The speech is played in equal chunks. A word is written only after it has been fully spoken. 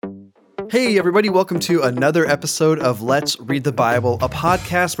Hey, everybody, welcome to another episode of Let's Read the Bible, a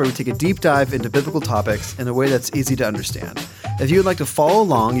podcast where we take a deep dive into biblical topics in a way that's easy to understand. If you would like to follow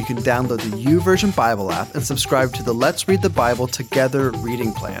along, you can download the YouVersion Bible app and subscribe to the Let's Read the Bible Together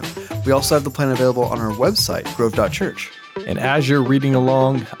reading plan. We also have the plan available on our website, grove.church. And as you're reading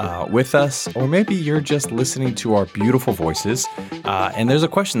along with us, or maybe you're just listening to our beautiful voices, and there's a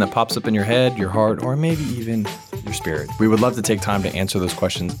question that pops up in your head, your heart, or maybe even your spirit, we would love to take time to answer those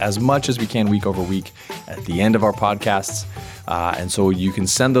questions as much as we can week over week at the end of our podcasts. And so you can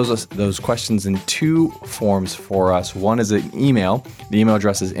send those questions in two forms for us. One is an email. The email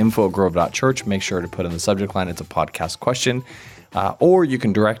address is info@grove.church. Make sure to put in the subject line, it's a podcast question. Or you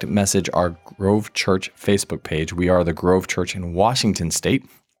can direct message our Grove Church Facebook page. We are the Grove Church in Washington State,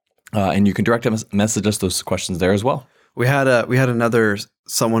 and you can direct message us those questions there as well. We had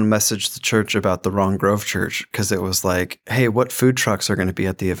someone message the church about the wrong Grove Church because it was like, "Hey, what food trucks are going to be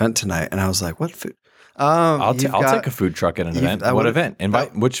at the event tonight?" And I was like, "What food?" I'll take a food truck at an event. What event?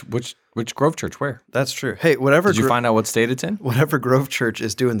 Invite which Grove Church? Where? That's true. Hey, whatever. Did you find out what state it's in? Whatever Grove Church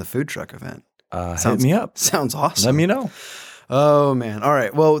is doing the food truck event. Hit me up. Sounds awesome. Let me know. Oh, man. All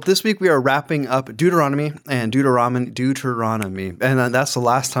right. Well, this week we are wrapping up Deuteronomy. And that's the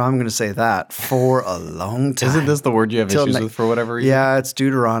last time I'm going to say that for a long time. Isn't this the word you have issues with for whatever reason? Yeah, it's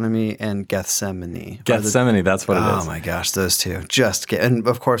Deuteronomy and Gethsemane. Gethsemane, that's what it is. Oh, my gosh, those two. And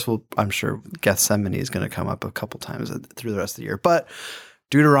of course, I'm sure Gethsemane is going to come up a couple times through the rest of the year. But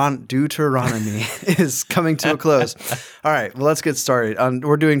Deuteronomy is coming to a close. All right, well, let's get started.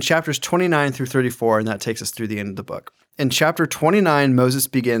 We're doing chapters 29 through 34, and that takes us through the end of the book. In chapter 29, Moses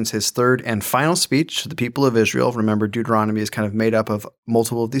begins his third and final speech to the people of Israel. Remember, Deuteronomy is kind of made up of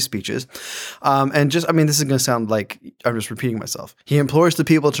multiple of these speeches. This is going to sound like I'm just repeating myself. He implores the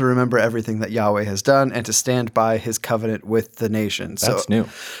people to remember everything that Yahweh has done and to stand by his covenant with the nation. That's new.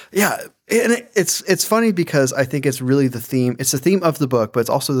 Yeah. And it's funny because I think it's really the theme. It's the theme of the book, but it's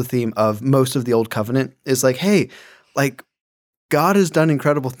also the theme of most of the Old Covenant is like, hey, like, God has done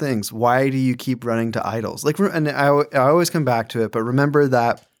incredible things. Why do you keep running to idols? And I always come back to it, but remember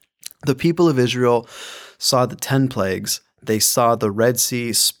that the people of Israel saw the 10 plagues. They saw the Red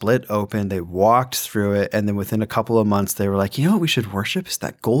Sea split open. They walked through it. And then within a couple of months, they were like, you know what we should worship is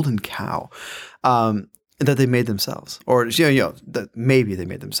that golden cow that they made themselves. Or, that maybe they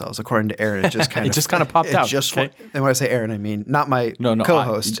made themselves. According to Aaron, it just kind of popped out. And when I say Aaron, I mean not my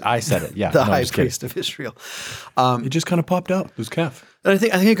co-host. I said it. Yeah, the high priest of Israel. It just kind of popped out. It was calf. And I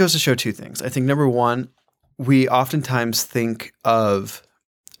think it goes to show two things. I think number one, we oftentimes think of,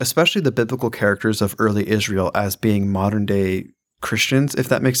 especially the biblical characters of early Israel, as being modern day Christians, if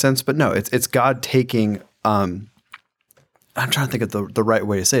that makes sense. But no, it's God taking. I'm trying to think of the right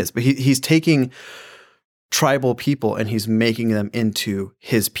way to say this, but he's taking tribal people and he's making them into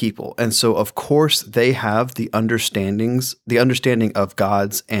his people. And so of course they have the understanding of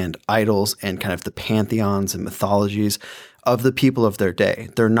gods and idols and kind of the pantheons and mythologies of the people of their day.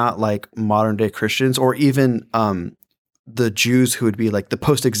 They're not like modern day Christians or even the Jews who would be like the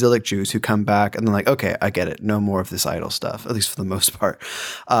post-exilic Jews who come back and they're like, okay, I get it. No more of this idol stuff, at least for the most part.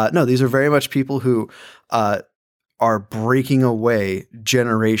 No, these are very much people who are breaking away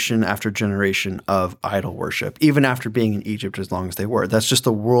generation after generation of idol worship, even after being in Egypt as long as they were. That's just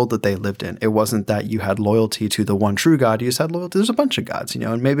the world that they lived in. It wasn't that you had loyalty to the one true God. You just had loyalty. There's a bunch of gods,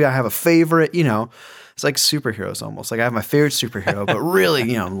 and maybe I have a favorite, it's like superheroes almost. Like I have my favorite superhero, but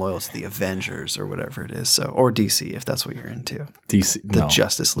really, I'm loyal to the Avengers or whatever it is. So, or DC, if that's what you're into.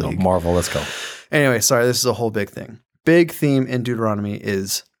 Justice League. No, Marvel, let's go. Anyway, sorry, this is a whole big thing. Big theme in Deuteronomy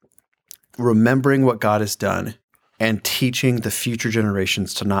is remembering what God has done and teaching the future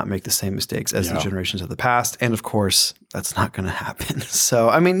generations to not make the same mistakes as the generations of the past. And of course, that's not going to happen. So,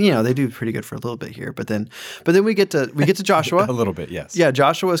 they do pretty good for a little bit here, but then we get to Joshua. A little bit, yes. Yeah,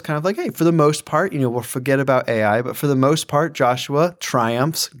 Joshua is kind of like, hey, for the most part, we'll forget about AI, but for the most part, Joshua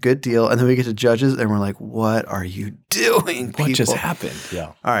triumphs, good deal. And then we get to Judges and we're like, what are you doing, people? What just happened?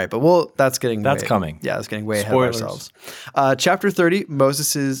 Yeah. All right, but that's coming. Yeah, that's getting way Spoilers. ahead of ourselves. Chapter 30,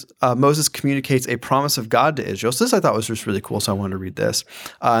 Moses communicates a promise of God to Israel. So this I thought was just really cool, so I wanted to read this.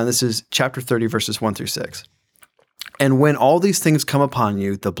 And this is chapter 30, verses 1 through 6. And when all these things come upon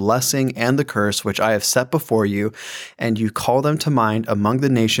you, the blessing and the curse which I have set before you, and you call them to mind among the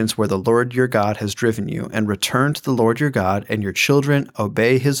nations where the Lord your God has driven you, and return to the Lord your God, and your children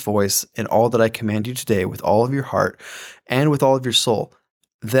obey his voice in all that I command you today with all of your heart and with all of your soul,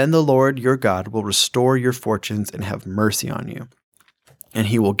 then the Lord your God will restore your fortunes and have mercy on you. And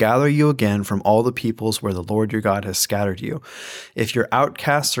he will gather you again from all the peoples where the Lord your God has scattered you. If your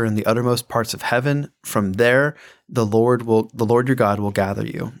outcasts are in the uttermost parts of heaven, from there the Lord your God will gather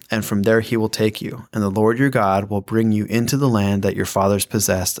you. and from there he will take you. And the Lord your God will bring you into the land that your fathers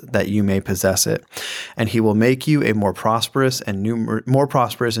possessed, that you may possess it. And he will make you a more prosperous and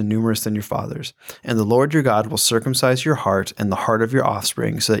numerous than your fathers. And the Lord your God will circumcise your heart and the heart of your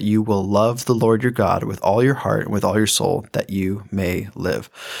offspring, so that you will love the Lord your God with all your heart and with all your soul, that you may live.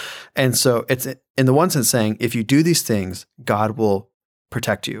 And so it's in the one sense saying, if you do these things, God will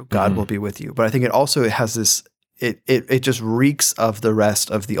protect you. God will be with you. But I think it has this, it just reeks of the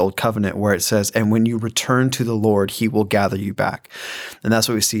rest of the old covenant, where it says, and when you return to the Lord, he will gather you back. And that's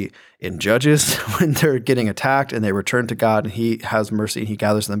what we see in Judges when they're getting attacked and they return to God and he has mercy and he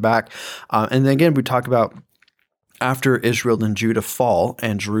gathers them back. And then again, we talk about after Israel and Judah fall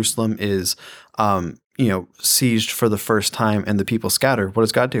and Jerusalem is, sieged for the first time and the people scatter, what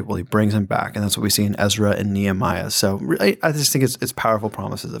does God do? Well, he brings them back. And that's what we see in Ezra and Nehemiah. So really, I just think it's powerful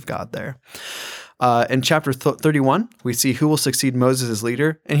promises of God there. In chapter 31, we see who will succeed Moses as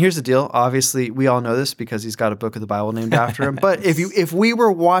leader. And here's the deal. Obviously, we all know this because he's got a book of the Bible named after him. But if we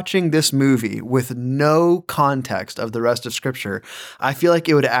were watching this movie with no context of the rest of Scripture, I feel like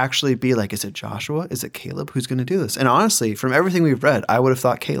it would actually be like, is it Joshua? Is it Caleb? Who's going to do this? And honestly, from everything we've read, I would have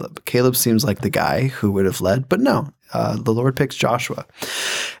thought Caleb. Caleb seems like the guy who would have led. But no, the Lord picks Joshua.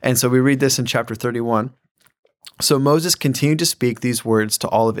 And so we read this in chapter 31. So Moses continued to speak these words to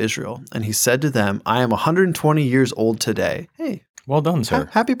all of Israel, and he said to them, I am 120 years old today. Hey, well done, sir.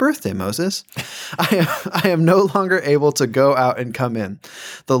 Happy birthday, Moses. I am no longer able to go out and come in.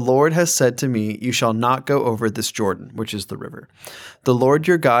 The Lord has said to me, you shall not go over this Jordan, which is the river. The Lord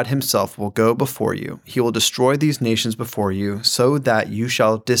your God himself will go before you. He will destroy these nations before you, so that you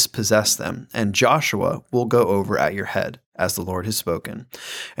shall dispossess them, and Joshua will go over at your head, as the Lord has spoken.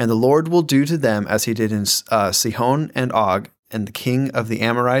 And the Lord will do to them as he did in Sihon and Og, and the king of the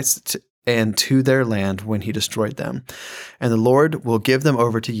Amorites, and to their land when he destroyed them. And the Lord will give them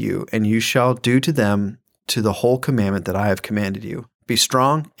over to you, and you shall do to them to the whole commandment that I have commanded you. Be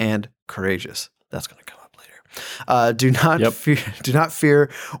strong and courageous. That's going to come up later. Do not fear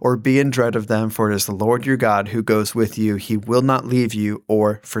or be in dread of them, for it is the Lord your God who goes with you. He will not leave you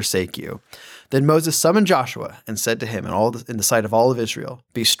or forsake you. Then Moses summoned Joshua and said to him in the sight of all of Israel,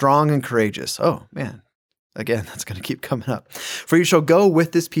 be strong and courageous. Oh, man. Again, that's going to keep coming up. For you shall go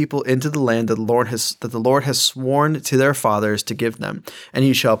with this people into the land that the Lord has sworn to their fathers to give them, and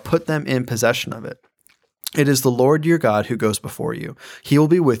you shall put them in possession of it. It is the Lord your God who goes before you. He will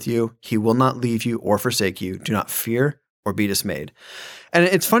be with you. He will not leave you or forsake you. Do not fear or be dismayed. And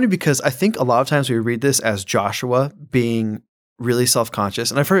it's funny because I think a lot of times we read this as Joshua being really self-conscious.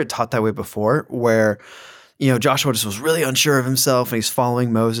 And I've heard it taught that way before, where Joshua just was really unsure of himself and he's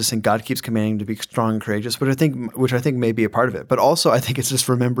following Moses and God keeps commanding him to be strong and courageous, which I think may be a part of it. But also I think it's just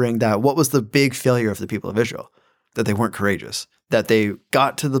remembering that what was the big failure of the people of Israel? That they weren't courageous, that they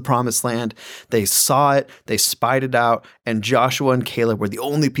got to the promised land, they saw it, they spied it out, and Joshua and Caleb were the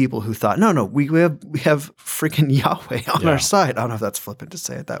only people who thought, no, we have freaking Yahweh on our side. I don't know if that's flippant to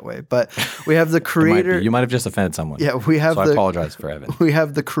say it that way, but we have the creator. You might have just offended someone. Yeah, I apologize for Evan. We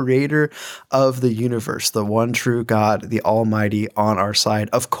have the creator of the universe, the one true God, the Almighty on our side.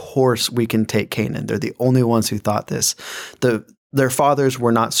 Of course we can take Canaan. They're the only ones who thought this. Their fathers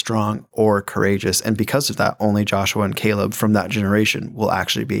were not strong or courageous, and because of that, only Joshua and Caleb from that generation will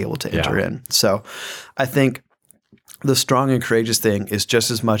actually be able to enter in. So I think the strong and courageous thing is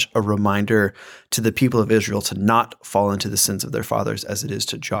just as much a reminder to the people of Israel to not fall into the sins of their fathers as it is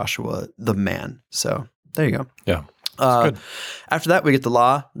to Joshua the man. So there you go. Yeah. Good. After that, we get the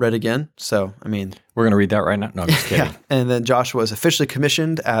law read again. So, we're going to read that right now? No, I'm just kidding. Yeah. And then Joshua is officially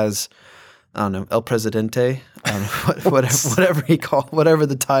commissioned as El Presidente, whatever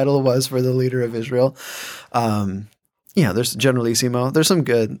the title was for the leader of Israel. There's Generalissimo. There's some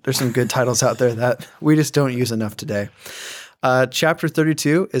good titles out there that we just don't use enough today. Chapter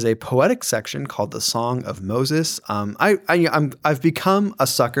 32 is a poetic section called the Song of Moses. I've become a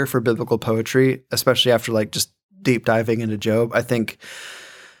sucker for biblical poetry, especially after just deep diving into Job. I think,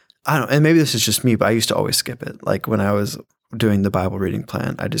 and maybe this is just me, but I used to always skip it. Like when I was doing the Bible reading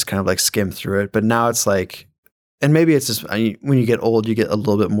plan, I just kind of skim through it. But now it's and maybe it's just when you get old, you get a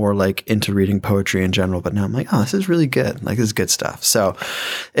little bit more into reading poetry in general. But now I'm oh, this is really good. This is good stuff. So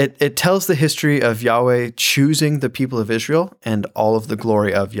it tells the history of Yahweh choosing the people of Israel and all of the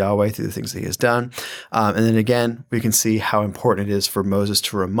glory of Yahweh through the things that he has done. And then again, we can see how important it is for Moses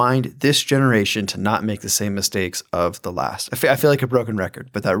to remind this generation to not make the same mistakes of the last. I feel like a broken record,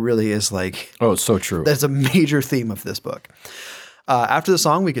 but that really is oh, it's so true. That's a major theme of this book. After the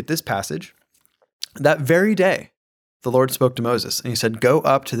song, we get this passage. That very day, the Lord spoke to Moses, and he said, "Go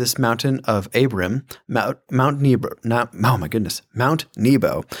up to this mountain of Abiram, Mount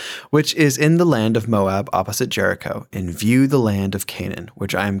Nebo, which is in the land of Moab opposite Jericho, and view the land of Canaan,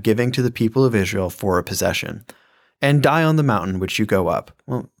 which I am giving to the people of Israel for a possession. And die on the mountain which you go up."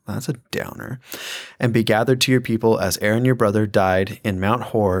 Well, that's a downer. "And be gathered to your people as Aaron your brother died in Mount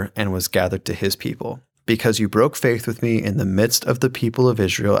Hor and was gathered to his people. Because you broke faith with me in the midst of the people of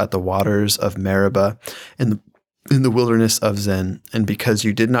Israel at the waters of Meribah in the wilderness of Zin, and because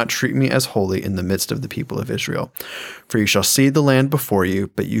you did not treat me as holy in the midst of the people of Israel. For you shall see the land before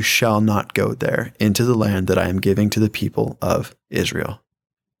you, but you shall not go there into the land that I am giving to the people of Israel."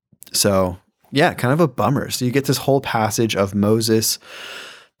 So, yeah, kind of a bummer. So you get this whole passage of Moses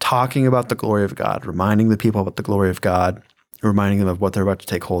talking about the glory of God, reminding the people about the glory of God, reminding them of what they're about to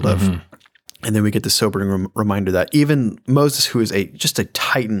take hold of. And then we get the sobering reminder that even Moses, who is just a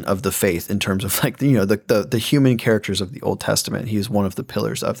titan of the faith in terms of the human characters of the Old Testament, he is one of the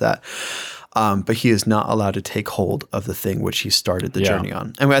pillars of that. But he is not allowed to take hold of the thing which he started the journey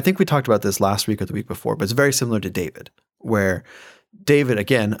on. And I think we talked about this last week or the week before, but it's very similar to David, where David,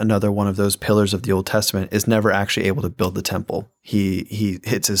 again, another one of those pillars of the Old Testament, is never actually able to build the temple.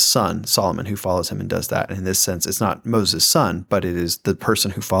 It's his son, Solomon, who follows him and does that. And in this sense, it's not Moses' son, but it is the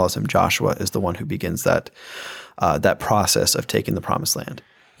person who follows him, Joshua, is the one who begins that process of taking the promised land.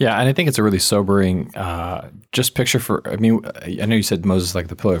 Yeah, and I think it's a really sobering just picture I know you said Moses like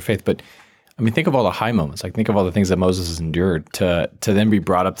the pillar of faith, but I mean, think of all the high moments. Like think of all the things that Moses has endured to then be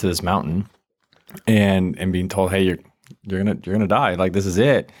brought up to this mountain and being told, "Hey, you're gonna die. Like this is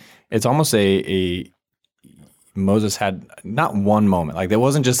it." It's almost a Moses had not one moment. Like there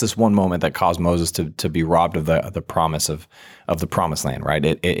wasn't just this one moment that caused Moses to be robbed of the promise of the promised land,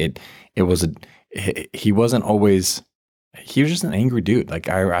 right? He wasn't always. He was just an angry dude. Like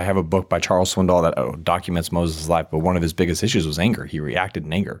I have a book by Charles Swindoll that documents Moses' life, but one of his biggest issues was anger. He reacted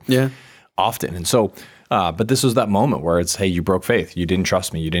in anger, often, and so. But this was that moment where it's, "Hey, you broke faith. You didn't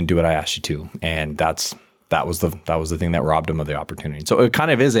trust me. You didn't do what I asked you to," and that was the thing that robbed him of the opportunity. So it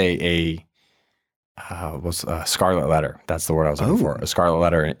kind of is a scarlet letter. That's the word I was looking for. A scarlet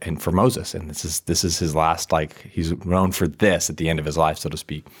letter, and for Moses. And this is his last. Like he's known for this at the end of his life, so to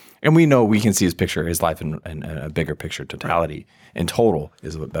speak. And we know we can see his life in a bigger picture, totality, in total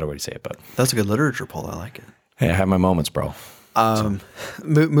is a better way to say it. But that's a good literature pull. I like it. Hey, I have my moments, bro.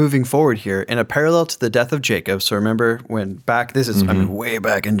 Moving forward here, in a parallel to the death of Jacob. So remember this is way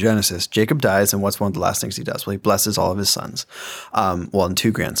back in Genesis, Jacob dies, and what's one of the last things he does? Well, he blesses all of his sons, and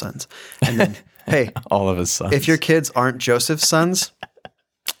 2 grandsons. And then, hey, all of his sons. If your kids aren't Joseph's sons,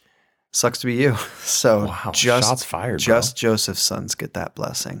 sucks to be you. So shots fired, just Joseph's sons get that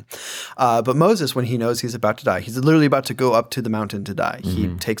blessing. But Moses, when he knows he's about to die, he's literally about to go up to the mountain to die. He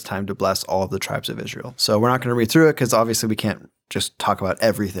takes time to bless all of the tribes of Israel. So we're not going to read through it because obviously we can't just talk about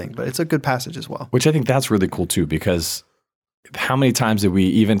everything, but it's a good passage as well. Which I think that's really cool too, because how many times did we,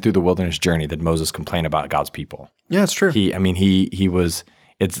 even through the wilderness journey, did Moses complain about God's people? Yeah, it's true. He was...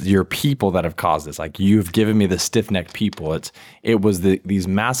 It's your people that have caused this. Like you've given me the stiff-necked people. It was these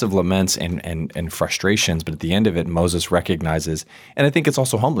massive laments and frustrations, but at the end of it, Moses recognizes, and I think it's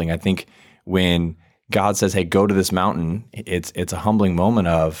also humbling. I think when God says, "Hey, go to this mountain," it's a humbling moment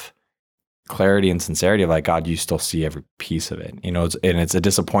of clarity and sincerity of like, God, you still see every piece of it. It's a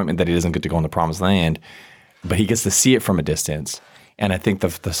disappointment that he doesn't get to go in the promised land, but he gets to see it from a distance. And I think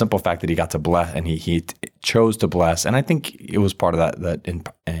the simple fact that he got to bless and he chose to bless, and I think it was part of that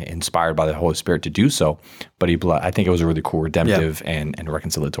inspired by the Holy Spirit to do so. But I think it was a really cool redemptive and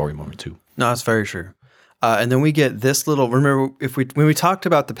reconciliatory moment too. No, that's very true. And then we get this little. Remember, when we talked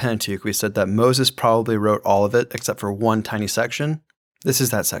about the Pentateuch, we said that Moses probably wrote all of it except for one tiny section. This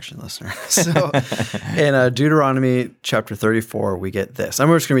is that section, listener. So in Deuteronomy chapter 34, we get this. I'm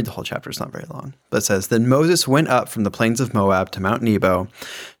just going to read the whole chapter. It's not very long. But it says, "Then Moses went up from the plains of Moab to Mount Nebo,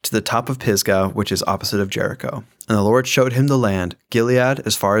 to the top of Pisgah, which is opposite of Jericho. And the Lord showed him the land, Gilead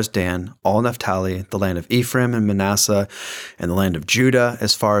as far as Dan, all Naphtali, the land of Ephraim and Manasseh, and the land of Judah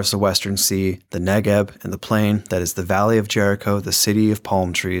as far as the western sea, the Negeb and the plain, that is the valley of Jericho, the city of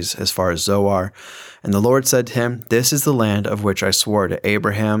palm trees, as far as Zoar. And the Lord said to him, This is the land of which I swore to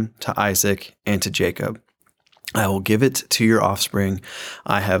Abraham, to Isaac, and to Jacob. I will give it to your offspring.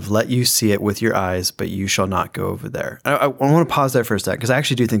 I have let you see it with your eyes, but you shall not go over there." I want to pause there for a second because I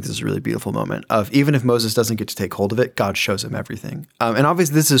actually do think this is a really beautiful moment of even if Moses doesn't get to take hold of it, God shows him everything. And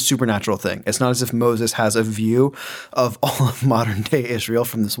obviously this is a supernatural thing. It's not as if Moses has a view of all of modern day Israel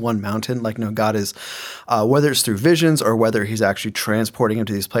from this one mountain. Like, no, God is, whether it's through visions or whether he's actually transporting him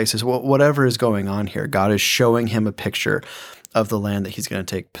to these places, whatever is going on here, God is showing him a picture of the land that he's going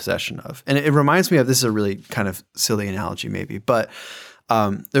to take possession of. And it reminds me of, this is a really kind of silly analogy maybe, but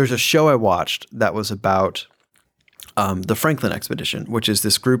there's a show I watched that was about the Franklin expedition, which is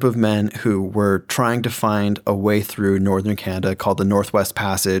this group of men who were trying to find a way through northern Canada called the Northwest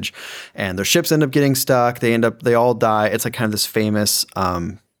Passage, and their ships end up getting stuck. They all die. It's like kind of this famous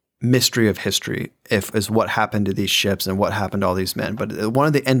mystery of history is what happened to these ships and what happened to all these men. But one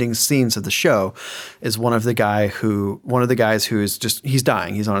of the ending scenes of the show is one of the guys who is just, he's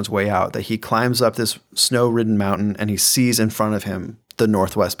dying. He's on his way out, that he climbs up this snow-ridden mountain and he sees in front of him the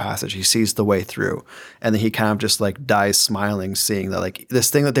Northwest Passage. He sees the way through, and then he kind of just like dies smiling, seeing that like this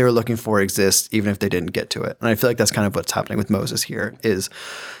thing that they were looking for exists, even if they didn't get to it. And I feel like that's kind of what's happening with Moses here, is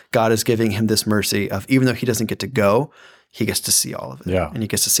God is giving him this mercy of, even though he doesn't get to go, he gets to see all of it. Yeah. And he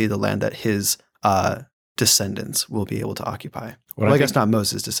gets to see the land that his descendants will be able to occupy. I guess not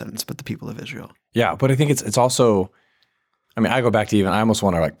Moses' descendants, but the people of Israel. Yeah, but I think it's also, I mean, I go back to I almost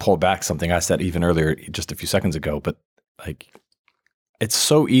want to like pull back something I said even earlier, just a few seconds ago, but like, it's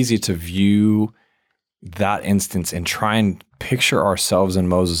so easy to view that instance and try and picture ourselves in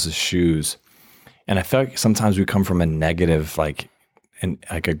Moses' shoes. And I feel like sometimes we come from a negative, like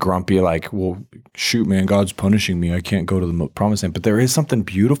a grumpy, like, well, shoot, man, God's punishing me. I can't go to the promised land. But there is something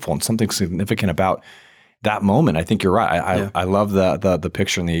beautiful and something significant about that moment. I think you're right. I love the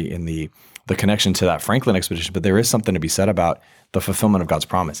picture in the connection to that Franklin expedition. But there is something to be said about the fulfillment of God's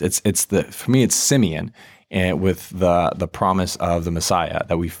promise. For me, it's Simeon. And with the promise of the Messiah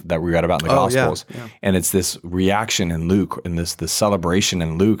that we read about in the Gospels. Yeah. And it's this reaction in Luke, and this celebration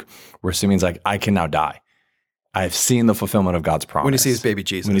in Luke where Simeon's like, I can now die. I've seen the fulfillment of God's promise. When he sees baby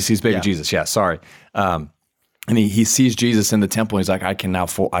Jesus. Jesus, yeah, sorry. And he sees Jesus in the temple, and he's like, I can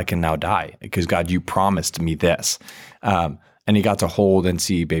now die because God, you promised me this. And he got to hold and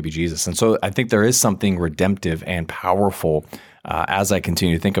see baby Jesus. And so I think there is something redemptive and powerful as I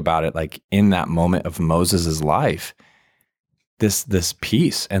continue to think about it, like in that moment of Moses' life, this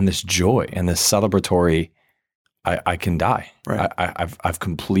peace and this joy and this celebratory, I can die. Right. I've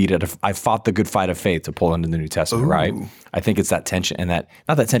completed, I've fought the good fight of faith, to pull into the New Testament, right? I think it's that tension and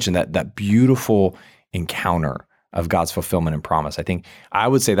that beautiful encounter of God's fulfillment and promise. I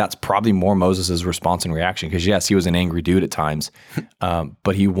would say that's probably more Moses' response and reaction, because yes, he was an angry dude at times,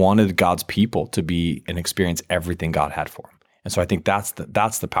 but he wanted God's people to be and experience everything God had for him. And so I think that's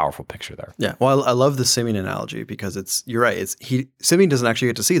the powerful picture there. Yeah. Well, I love the Simeon analogy, because you're right. Simeon doesn't actually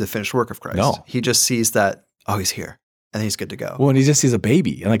get to see the finished work of Christ. No. He just sees that, oh, he's here and he's good to go. Well, and he just sees a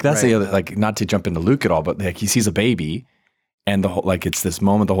baby. And like, that's the other, like, not to jump into Luke at all, but like he sees a baby, and the whole, like, it's this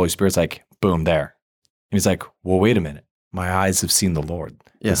moment, the Holy Spirit's like, boom, there. And he's like, well, wait a minute. My eyes have seen the Lord,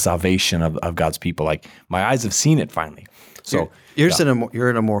 the salvation of God's people. Like, my eyes have seen it finally. So you're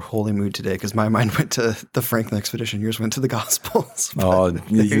in a more holy mood today, because my mind went to the Franklin expedition. Yours went to the Gospels. Oh,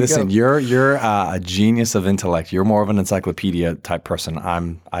 listen, you're a genius of intellect. You're more of an encyclopedia type person.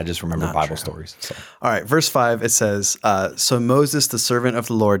 I just remember Not Bible stories. So. All right, verse 5, it says, so Moses, the servant of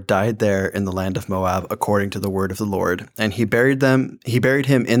the Lord, died there in the land of Moab, according to the word of the Lord. And he buried him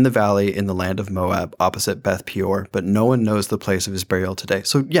in the valley in the land of Moab, opposite Beth Peor, but no one knows the place of his burial today.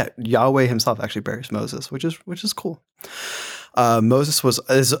 So yeah, Yahweh himself actually buries Moses, which is cool. Moses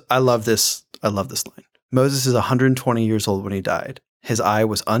I love this line. Moses is 120 years old when he died. His eye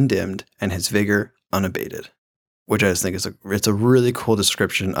was undimmed and his vigor unabated, which I just think it's a really cool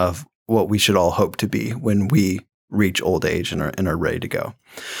description of what we should all hope to be when we reach old age and are ready to go.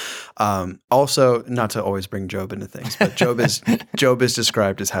 Also, not to always bring Job into things, but Job is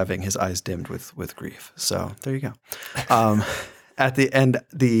described as having his eyes dimmed with grief. So there you go. At the end,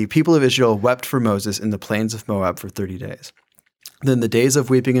 the people of Israel wept for Moses in the plains of Moab for 30 days. Then the days of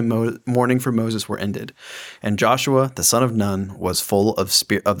weeping and mourning for Moses were ended, and Joshua, the son of Nun, was full of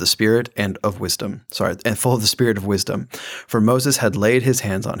the spirit and of wisdom. And full of the spirit of wisdom, for Moses had laid his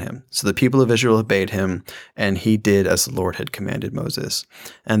hands on him. So the people of Israel obeyed him, and he did as the Lord had commanded Moses.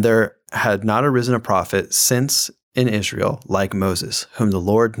 And there had not arisen a prophet since in Israel like Moses, whom the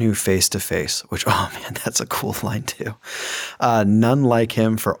Lord knew face to face, which, oh man, that's a cool line too. None like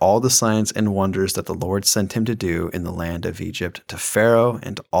him for all the signs and wonders that the Lord sent him to do in the land of Egypt, to Pharaoh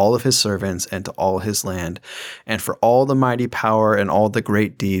and to all of his servants and to all his land, and for all the mighty power and all the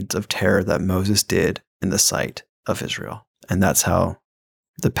great deeds of terror that Moses did in the sight of Israel. And that's how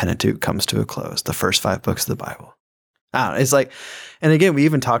the Pentateuch comes to a close, the first 5 books of the Bible. I don't know, it's like, and again, we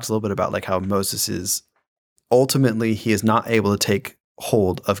even talked a little bit about like how Moses is, ultimately, he is not able to take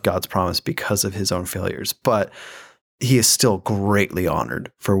hold of God's promise because of his own failures, but he is still greatly honored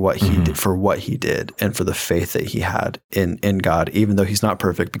for what he did, and for the faith that he had in God, even though he's not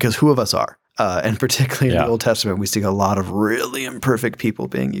perfect, because who of us are? and particularly in Yeah. the Old Testament, we see a lot of really imperfect people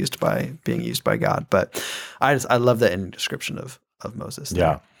being used by God. But I love that ending description of Moses there.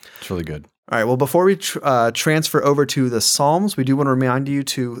 Yeah, it's really good. All right. Well, before we transfer over to the Psalms, we do want to remind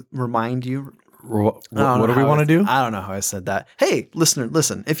you. What do we want to do? I don't know how I said that. Hey, listener,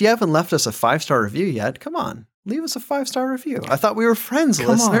 listen. If you haven't left us a 5-star review yet, come on. Leave us a 5-star review. I thought we were friends,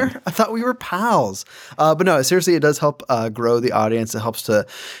 listener. I thought we were pals. But no, seriously, it does help grow the audience. It helps to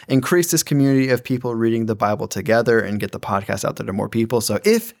increase this community of people reading the Bible together and get the podcast out there to more people. So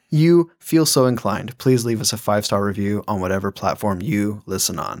if you feel so inclined, please leave us a 5-star review on whatever platform you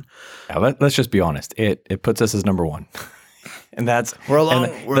listen on. Yeah, let's just be honest. It puts us as number one. And that's We're a long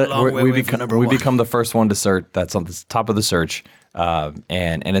way away from number one. We become the first one to search. That's on the top of the search, and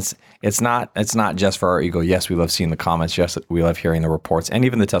it's not just for our ego. Yes, we love seeing the comments. Yes, we love hearing the reports and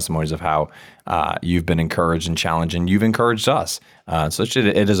even the testimonies of how you've been encouraged and challenged, and you've encouraged us. So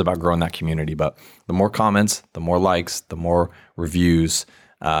it is about growing that community. But the more comments, the more likes, the more reviews,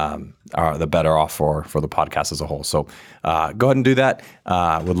 the better off for the podcast as a whole. So go ahead and do that.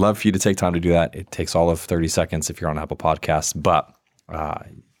 Would love for you to take time to do that. It takes all of 30 seconds if you're on Apple Podcasts, but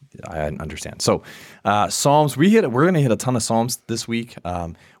I understand. So Psalms, we're going to hit a ton of Psalms this week.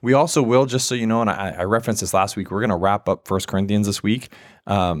 We also will, just so you know, and I referenced this last week, we're going to wrap up 1 Corinthians this week.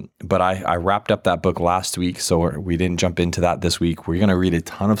 But I wrapped up that book last week, so we didn't jump into that this week. We're going to read a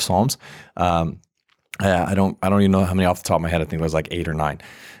ton of Psalms. I don't even know how many off the top of my head. I think it was like 8 or 9.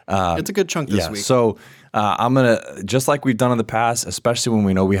 It's a good chunk this week. So I'm going to, just like we've done in the past, especially when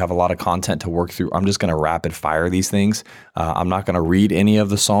we know we have a lot of content to work through, I'm just going to rapid fire these things. I'm not going to read any of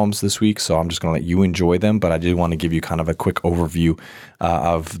the Psalms this week, so I'm just going to let you enjoy them. But I did want to give you kind of a quick overview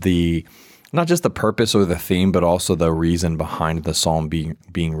of not just the purpose or the theme, but also the reason behind the Psalm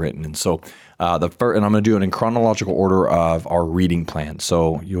being written. And so and I'm going to do it in chronological order of our reading plan.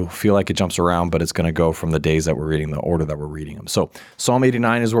 So you'll feel like it jumps around, but it's going to go from the days that we're reading, the order that we're reading them. So Psalm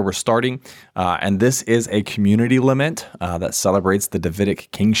 89 is where we're starting. And this is a community lament that celebrates the Davidic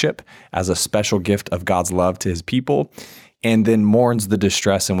kingship as a special gift of God's love to his people, and then mourns the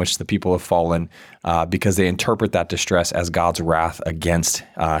distress in which the people have fallen because they interpret that distress as God's wrath against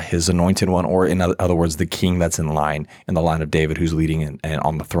his anointed one, or in other words, the king that's in the line of David, who's leading and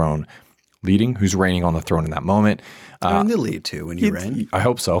on the throne. Who's reigning on the throne in that moment. They lead too when you reign. I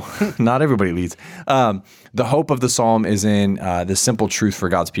hope so. Not everybody leads. The hope of the psalm is in the simple truth for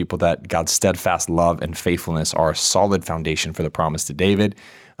God's people that God's steadfast love and faithfulness are a solid foundation for the promise to David,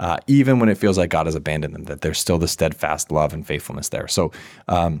 even when it feels like God has abandoned them, that there's still the steadfast love and faithfulness there. So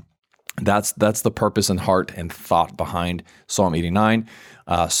that's the purpose and heart and thought behind Psalm 89.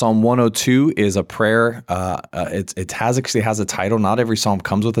 Psalm 102 is a prayer. It actually has a title. Not every psalm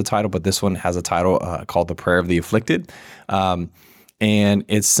comes with a title, but this one has a title called the Prayer of the Afflicted. And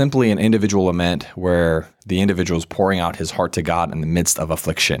it's simply an individual lament where the individual is pouring out his heart to God in the midst of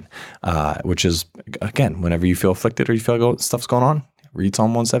affliction, which is, again, whenever you feel afflicted or you feel like stuff's going on, read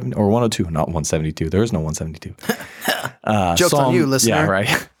Psalm 170 or 102, not 172. There is no 172. Joke's on you, listener. Yeah,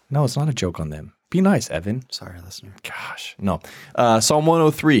 right. No, it's not a joke on them. Be nice, Evan. Sorry, listener. Gosh, no. Psalm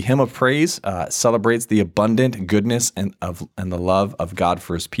 103, Hymn of Praise, celebrates the abundant goodness and the love of God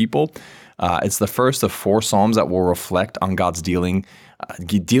for his people. It's the first of 4 psalms that will reflect on God's dealings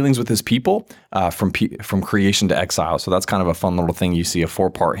with his people from creation to exile. So that's kind of a fun little thing. You see a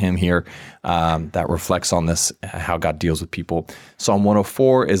 4-part hymn here that reflects on this, how God deals with people. Psalm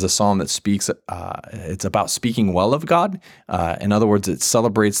 104 is a psalm that speaks, it's about speaking well of God. In other words, it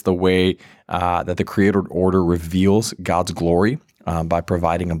celebrates the way that the created order reveals God's glory by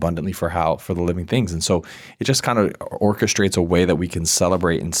providing abundantly for the living things. And so it just kind of orchestrates a way that we can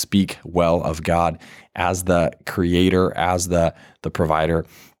celebrate and speak well of God as the creator, as the provider.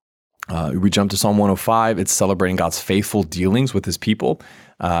 We jump to Psalm 105. It's celebrating God's faithful dealings with his people.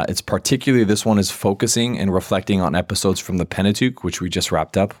 It's particularly, this one is focusing and reflecting on episodes from the Pentateuch, which we just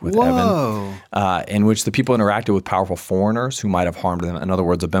wrapped up with Evan, in which the people interacted with powerful foreigners who might have harmed them. In other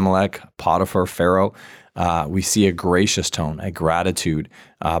words, Abimelech, Potiphar, Pharaoh. We see a gracious tone, a gratitude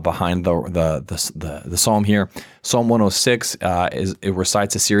behind the psalm here. Psalm 106 it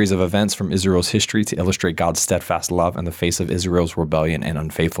recites a series of events from Israel's history to illustrate God's steadfast love in the face of Israel's rebellion and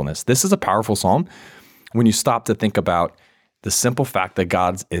unfaithfulness. This is a powerful psalm when you stop to think about the simple fact that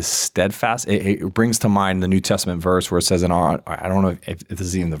God is steadfast. It brings to mind the New Testament verse where it says I don't know if this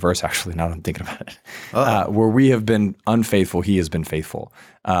is even the verse actually, now that I'm thinking about it, where we have been unfaithful, he has been faithful.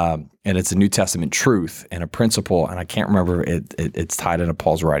 And it's a New Testament truth and a principle, and I can't remember it's tied into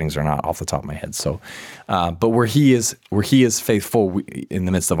Paul's writings or not off the top of my head. So, but where he is faithful in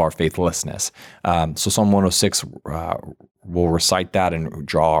the midst of our faithlessness. So Psalm 106, we'll recite that and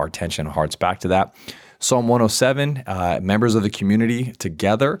draw our attention and hearts back to that. Psalm 107, members of the community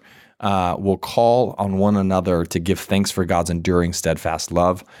together will call on one another to give thanks for God's enduring, steadfast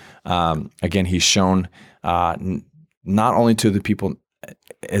love. Again, he's shown not only to the people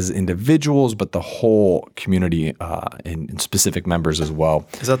as individuals, but the whole community and specific members as well.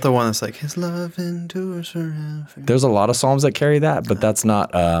 Is that the one that's like, his love endures forever? There's a lot of psalms that carry that, but that's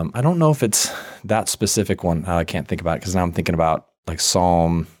not, I don't know if it's that specific one. I can't think about it because now I'm thinking about like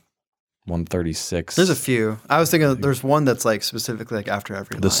Psalm 136. There's a few. I was thinking there's one that's like specifically like after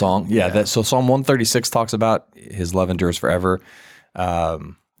every line. The song. Yeah. So Psalm 136 talks about his love endures forever.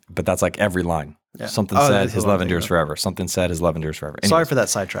 But that's like every line. Yeah. Something said his love endures forever. Something said his love endures forever. Anyways, sorry for that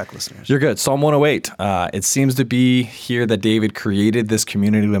sidetrack, listeners. You're good. Psalm 108. It seems to be here that David created this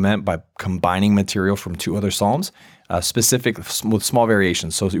community lament by combining material from two other psalms, specific with small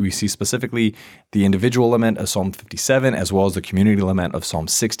variations. So we see specifically the individual lament of Psalm 57 as well as the community lament of Psalm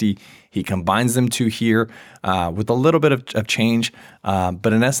 60. He combines them two here with a little bit of change.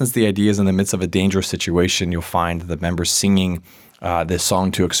 But in essence, the idea is in the midst of a dangerous situation, you'll find the members singing this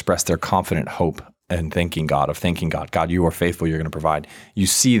song to express their confident hope and thanking God. God, you are faithful, you're going to provide. You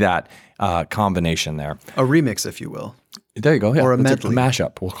see that combination there. A remix, if you will. There you go. Yeah. Or a medley. A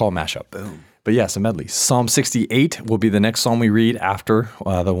mashup. We'll call it mashup. Boom. But yes, a medley. Psalm 68 will be the next psalm we read after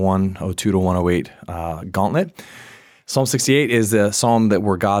the 102 to 108 gauntlet. Psalm 68 is the psalm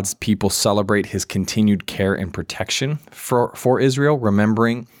where God's people celebrate his continued care and protection for Israel,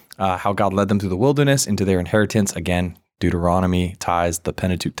 remembering how God led them through the wilderness into their inheritance. Again, Deuteronomy ties, the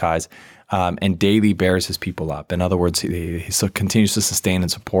Pentateuch ties, and daily bears his people up. In other words, he continues to sustain and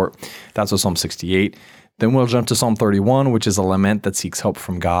support. That's what Psalm 68. Then we'll jump to Psalm 31, which is a lament that seeks help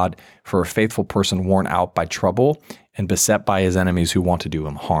from God for a faithful person worn out by trouble and beset by his enemies who want to do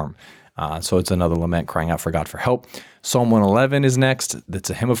him harm. So it's another lament crying out for God for help. Psalm 111 is next.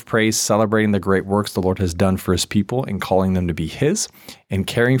 It's a hymn of praise celebrating the great works the Lord has done for his people and calling them to be his and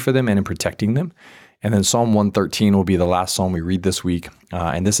caring for them and in protecting them. And then Psalm 113 will be the last psalm we read this week.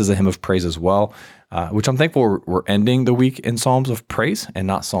 And this is a hymn of praise as well, which I'm thankful we're ending the week in psalms of praise and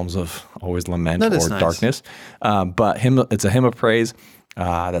not psalms of always lament or darkness. But it's a hymn of praise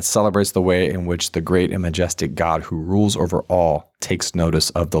that celebrates the way in which the great and majestic God who rules over all takes notice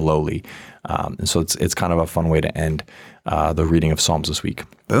of the lowly. And so it's kind of a fun way to end the reading of Psalms this week.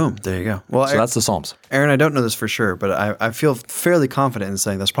 Boom. There you go. Well, so that's the Psalms. Aaron, I don't know this for sure, but I feel fairly confident in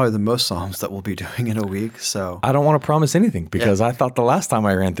saying that's probably the most Psalms that we'll be doing in a week. So I don't want to promise anything because I thought the last time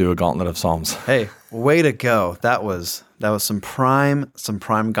I ran through a gauntlet of Psalms. Hey, way to go. That was some prime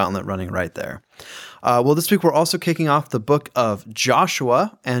gauntlet running right there. Well, this week we're also kicking off the book of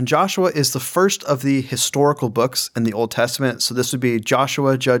Joshua, and Joshua is the first of the historical books in the Old Testament. So this would be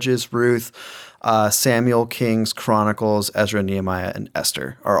Joshua, Judges, Ruth, Samuel, Kings, Chronicles, Ezra, Nehemiah, and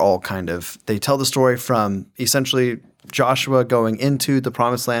Esther are all they tell the story from essentially Joshua going into the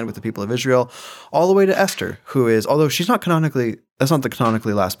promised land with the people of Israel all the way to Esther, who is, although she's not canonically, that's not the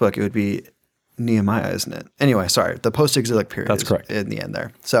canonically last book, it would be Nehemiah, isn't it? Anyway, sorry, the post-exilic period. That's correct. In the end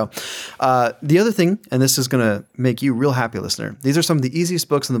there. So the other thing, and this is going to make you real happy, listener, these are some of the easiest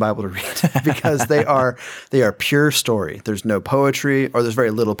books in the Bible to read because they are pure story. There's no poetry, or there's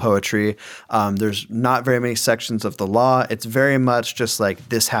very little poetry. There's not very many sections of the law. It's very much just like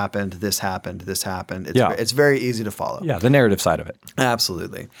this happened, this happened, this happened. It's very easy to follow. Yeah, the narrative side of it.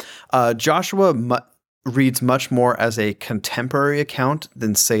 Absolutely. Joshua reads much more as a contemporary account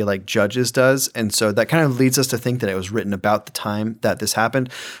than, say, like Judges does. And so that kind of leads us to think that it was written about the time that this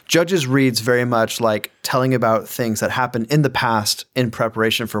happened. Judges reads very much like telling about things that happened in the past in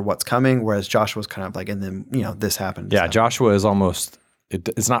preparation for what's coming, whereas Joshua's kind of like, and then, this happened. Yeah, Joshua is almost...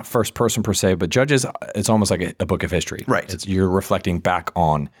 It's not first person per se, but Judges, it's almost like a book of history. Right. You're reflecting back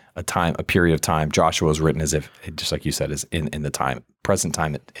on a period of time. Joshua is written as if, just like you said, is in the present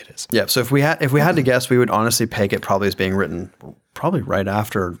time it is. Yeah. So if we had to guess, we would honestly peg it probably as being written probably right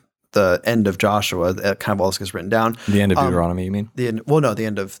after the end of Joshua. Kind of all this gets written down. The end of Deuteronomy, you mean? The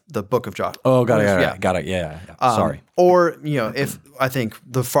end of the book of Joshua. Oh, got it. Yeah. Sorry. Or, if I think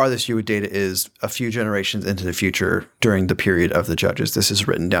the farthest you would date it is a few generations into the future during the period of the Judges. This is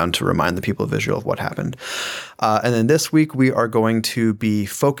written down to remind the people of Israel of what happened. And then this week we are going to be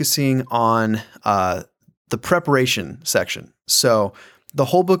focusing on the preparation section. So the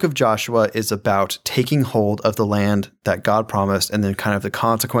whole book of Joshua is about taking hold of the land that God promised, and then kind of the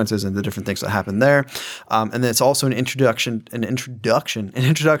consequences and the different things that happen there. And then it's also an introduction to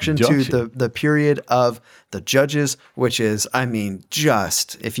the period of the Judges, which is, I mean,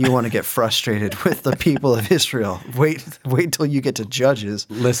 just if you want to get frustrated with the people of Israel, wait till you get to Judges.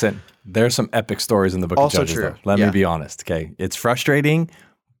 Listen, there's some epic stories in the book of Judges. True. Though. Let me be honest. Okay, it's frustrating,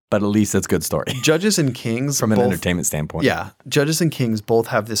 but at least it's a good story. Judges and Kings, from an entertainment standpoint. Yeah, Judges and Kings both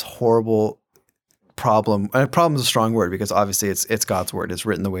have this horrible problem. Problem is a strong word because obviously it's God's word. It's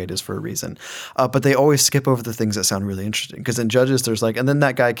written the way it is for a reason. But they always skip over the things that sound really interesting. Because in Judges, there's like, and then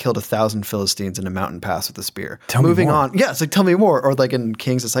that guy killed 1,000 Philistines in a mountain pass with a spear. Moving on. Yeah, it's like, tell me more. Or like in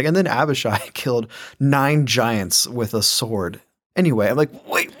Kings, it's like, and then Abishai killed 9 giants with a sword. Anyway, I'm like,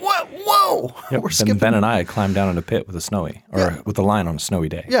 wait, what? Whoa! Yep. We're skipping. Ben and I climbed down in a pit with a snowy, with a lion on a snowy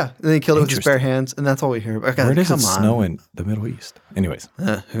day. Yeah, and then he killed it with his bare hands, and that's all we hear. Okay, where does it snow in the Middle East? Anyways.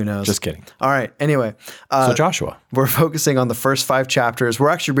 Who knows? Just kidding. All right, anyway. So Joshua. We're focusing on the first 5 chapters. We're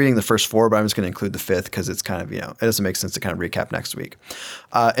actually reading the first 4, but I'm just going to include the 5th because it's kind of, it doesn't make sense to kind of recap next week.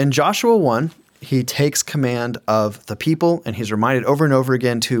 In Joshua 1, he takes command of the people, and he's reminded over and over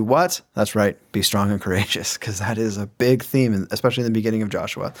again to what? That's right, be strong and courageous, because that is a big theme, especially in the beginning of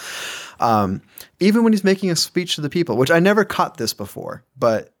Joshua. Even when he's making a speech to the people, which I never caught this before,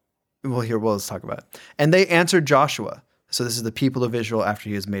 but let's talk about it. And they answered Joshua. So this is the people of Israel after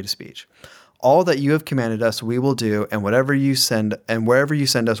he has made a speech. All that you have commanded us, we will do, and wherever you send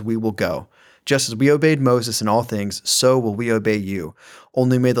us, we will go. Just as we obeyed Moses in all things, so will we obey you.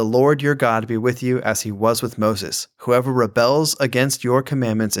 Only may the Lord your God be with you as he was with Moses. Whoever rebels against your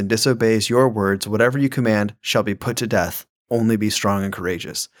commandments and disobeys your words, whatever you command, shall be put to death. Only be strong and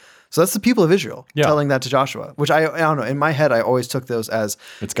courageous. So that's the people of Israel telling that to Joshua, which I don't know. In my head, I always took those as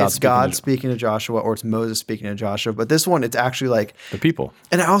it's God speaking to Joshua or it's Moses speaking to Joshua. But this one, it's actually like the people.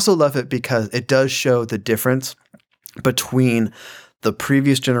 And I also love it because it does show the difference between the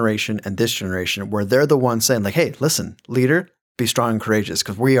previous generation and this generation, where they're the ones saying like, hey, listen, leader, be strong and courageous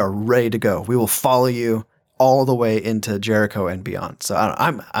because we are ready to go. We will follow you all the way into Jericho and beyond. So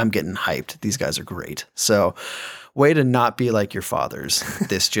I'm getting hyped. These guys are great. So way to not be like your fathers,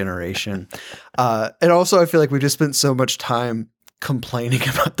 this generation. And also I feel like we've just spent so much time complaining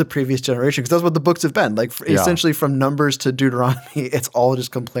about the previous generation because that's what the books have been. Like essentially from Numbers to Deuteronomy, it's all just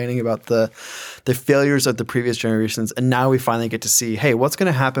complaining about the failures of the previous generations. And now we finally get to see, hey, what's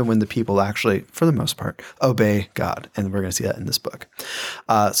going to happen when the people actually, for the most part, obey God? And we're going to see that in this book.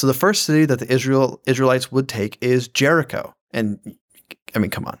 So the first city that the Israelites would take is Jericho. And I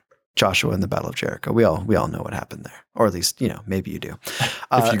mean, come on. Joshua and the Battle of Jericho. We all know what happened there, or at least maybe you do.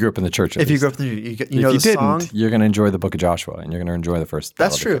 If you grew up in the church, if you grew up in the you know the song. You're going to enjoy the Book of Joshua, and you're going to enjoy the first.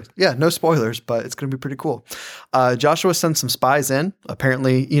 That's true. Yeah, no spoilers, but it's going to be pretty cool. Joshua sends some spies in.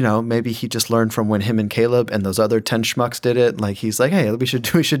 Apparently, maybe he just learned from when him and Caleb and those other 10 schmucks did it. Like he's like, hey, we should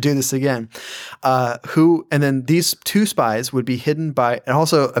do this again. And then these 2 spies would be hidden by, and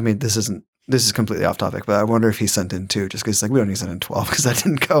also, I mean, this is completely off topic, but I wonder if he sent in 2 just because we don't need to send in 12 because that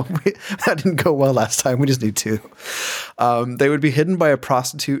didn't go well last time. We just need 2. They would be hidden by a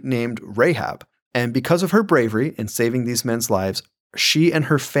prostitute named Rahab. And because of her bravery in saving these men's lives, she and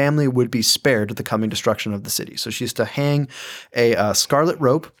her family would be spared the coming destruction of the city. So she used to hang a scarlet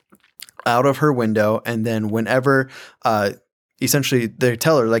rope out of her window. And then whenever essentially they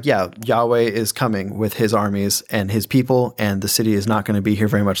tell her like, yeah, Yahweh is coming with his armies and his people, and the city is not going to be here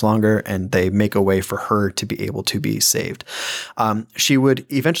very much longer. And they make a way for her to be able to be saved. She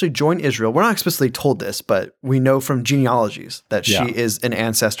would eventually join Israel. We're not explicitly told this, but we know from genealogies that she is an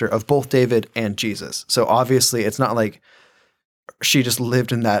ancestor of both David and Jesus. So obviously it's not like she just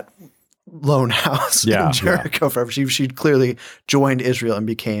lived in that lone house in Jericho forever. She clearly joined Israel and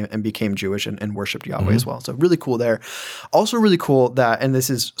became Jewish and worshipped Yahweh as well. So really cool there. Also really cool that, and this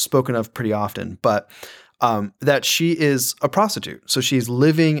is spoken of pretty often, but that she is a prostitute. So she's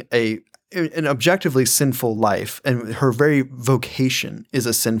living an objectively sinful life, and her very vocation is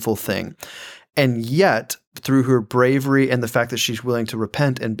a sinful thing. And yet, through her bravery and the fact that she's willing to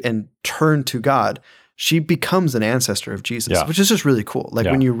repent and turn to God, she becomes an ancestor of Jesus, which is just really cool. Like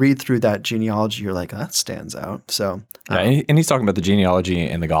when you read through that genealogy, you're like, that stands out. So, and he's talking about the genealogy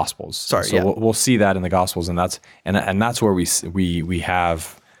in the Gospels. We'll see that in the Gospels, and that's where we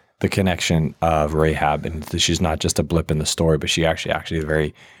have the connection of Rahab, and she's not just a blip in the story, but she actually a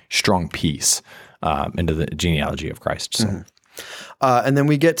very strong piece into the genealogy of Christ. So. And then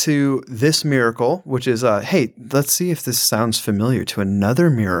we get to this miracle, which is, hey, let's see if this sounds familiar to another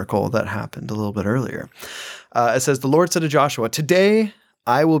miracle that happened a little bit earlier. It says, the Lord said to Joshua, today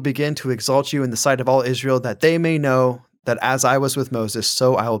I will begin to exalt you in the sight of all Israel, that they may know that as I was with Moses,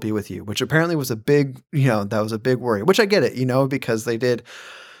 so I will be with you, which apparently was a big, that was a big worry, which I get it, because they did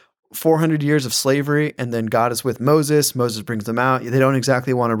 400 years of slavery, and then God is with Moses. Moses brings them out. They don't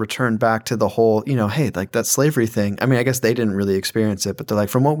exactly want to return back to the whole, hey, like that slavery thing. I mean, I guess they didn't really experience it, but they're like,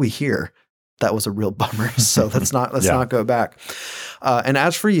 from what we hear, that was a real bummer. So let's not go back. And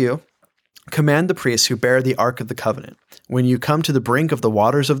as for you, command the priests who bear the Ark of the Covenant, when you come to the brink of the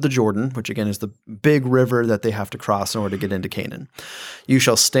waters of the Jordan, which again is the big river that they have to cross in order to get into Canaan, you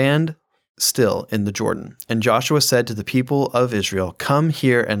shall stand still in the Jordan. And Joshua said to the people of Israel, come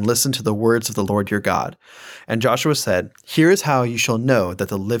here and listen to the words of the Lord your God. And Joshua said, here is how you shall know that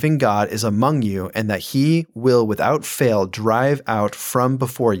the living God is among you, and that he will without fail drive out from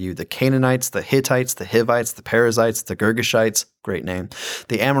before you the Canaanites, the Hittites, the Hivites, the Perizzites, the Girgashites, great name,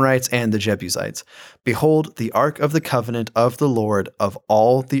 the Amorites, and the Jebusites. Behold, the ark of the covenant of the Lord of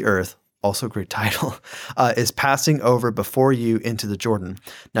all the earth, also great title, is passing over before you into the Jordan.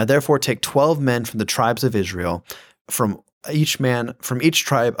 Now therefore take 12 men from the tribes of Israel, from each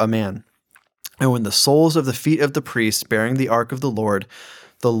tribe a man. And when the soles of the feet of the priests bearing the ark of the Lord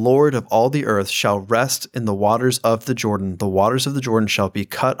of all the earth, shall rest in the waters of the waters of the Jordan shall be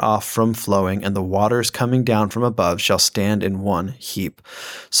cut off from flowing, and the waters coming down from above shall stand in one heap.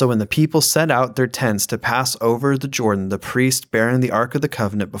 So when the people set out their tents to pass over the Jordan, the priest bearing the ark of the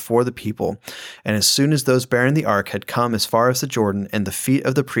covenant before the people, and as soon as those bearing the ark had come as far as the Jordan, and the feet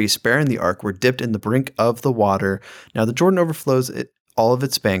of the priest bearing the ark were dipped in the brink of the water, now the Jordan overflows all of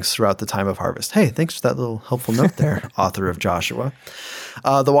its banks throughout the time of harvest. Hey, thanks for that little helpful note there, author of Joshua.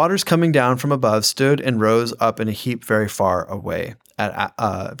 The waters coming down from above stood and rose up in a heap very far away at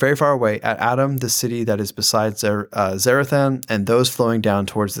Adam, the city that is beside Zarethan, and those flowing down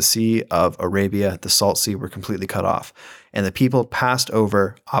towards the Sea of Arabia, the Salt Sea, were completely cut off, and the people passed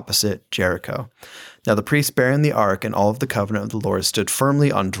over opposite Jericho. Now the priests bearing the ark and all of the covenant of the Lord stood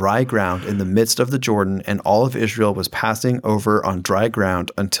firmly on dry ground in the midst of the Jordan, and all of Israel was passing over on dry ground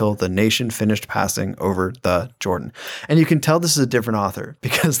until the nation finished passing over the Jordan. And you can tell this is a different author,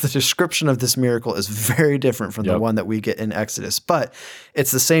 because the description of this miracle is very different from the one that we get in Exodus, but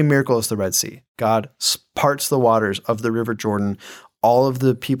it's the same miracle as the Red Sea. God parts the waters of the river Jordan. All of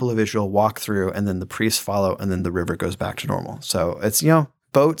the people of Israel walk through, and then the priests follow, and then the river goes back to normal. So it's,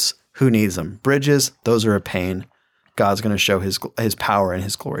 boats, who needs them? Bridges, those are a pain. God's going to show his power and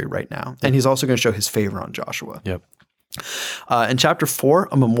his glory right now. And he's also going to show his favor on Joshua. Yep. In chapter 4,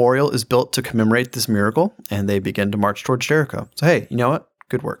 a memorial is built to commemorate this miracle, and they begin to march towards Jericho. So, hey, you know what?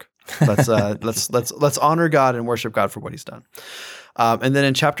 Good work. Let's honor God and worship God for what he's done. And then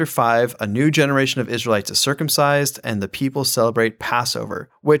in chapter 5, a new generation of Israelites is circumcised, and the people celebrate Passover,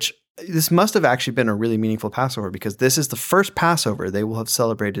 which this must have actually been a really meaningful Passover, because this is the first Passover they will have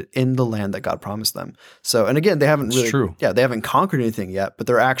celebrated in the land that God promised them. So, and again, they haven't they haven't conquered anything yet, but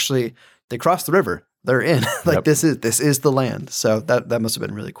they crossed the river. They're in. This is the land. So that must have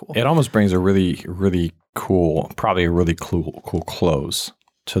been really cool. It almost brings a really, really cool, probably a really cool close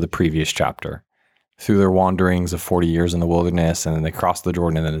to the previous chapter. Through their wanderings of 40 years in the wilderness, and then they cross the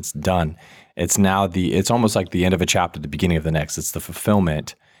Jordan, and then it's done. It's now it's almost like the end of a chapter, the beginning of the next. It's the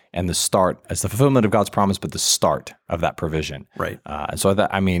fulfillment and the start. It's the fulfillment of God's promise, but the start of that provision. Right. And so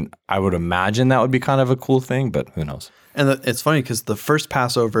I would imagine that would be kind of a cool thing, but who knows? And it's funny because the first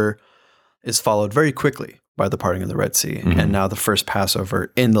Passover is followed very quickly by the parting of the Red Sea. Mm-hmm. And now the first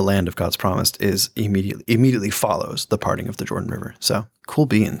Passover in the land of God's promise is immediately follows the parting of the Jordan River. So cool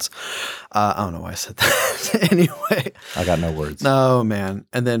beans. I don't know why I said that. Anyway. I got no words. No, man.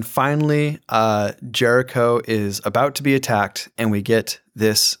 And then finally, Jericho is about to be attacked, and we get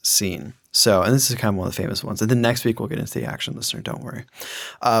this scene. So, and this is kind of one of the famous ones. And then next week we'll get into the action, listener. Don't worry.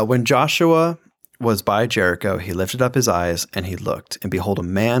 When Joshua was by Jericho, he lifted up his eyes and he looked, and behold, a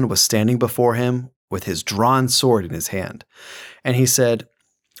man was standing before him with his drawn sword in his hand. And he said,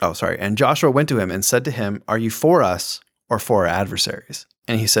 and Joshua went to him and said to him, are you for us or for our adversaries?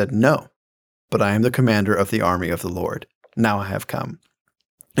 And he said, no, but I am the commander of the army of the Lord. Now I have come.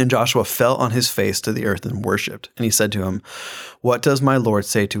 And Joshua fell on his face to the earth and worshipped. And he said to him, what does my Lord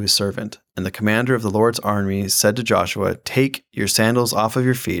say to his servant? And the commander of the Lord's army said to Joshua, take your sandals off of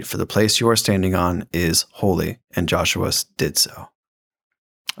your feet, for the place you are standing on is holy. And Joshua did so.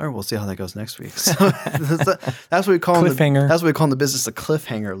 All right, we'll see how that goes next week. So that's what we call cliffhanger. That's what we call in the business a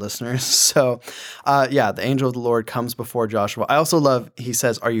cliffhanger, listeners. So, the angel of the Lord comes before Joshua. I also love, he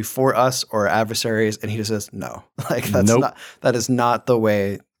says, "Are you for us or adversaries?" And he just says, "No." That is not the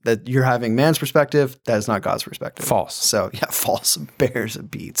way that you're having man's perspective. That is not God's perspective. False. So false. Bears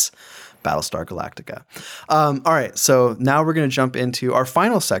beats. Battlestar Galactica. All right, so now we're going to jump into our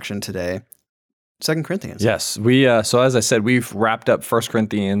final section today, 2 Corinthians. Yes, so as I said, we've wrapped up 1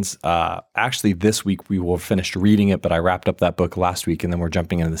 Corinthians. Actually, this week we will finish reading it, but I wrapped up that book last week, and then we're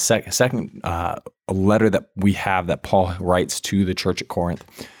jumping into the second letter that we have that Paul writes to the church at Corinth.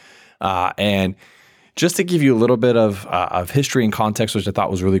 And just to give you a little bit of history and context, which I thought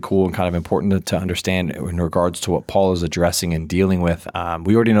was really cool and kind of important to understand in regards to what Paul is addressing and dealing with.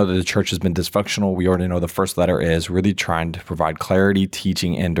 We already know that the church has been dysfunctional. We already know the first letter is really trying to provide clarity,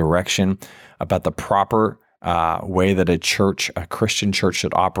 teaching, and direction about the proper way that a Christian church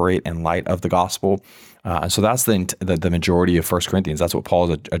should operate in light of the gospel. And so that's the majority of 1 Corinthians. That's what Paul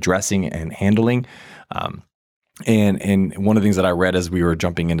is addressing and handling. And one of the things that I read as we were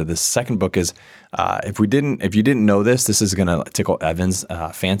jumping into this second book is if you didn't know this is going to tickle Evan's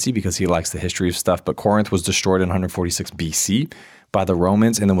fancy because he likes the history of stuff. But Corinth was destroyed in 146 BC by the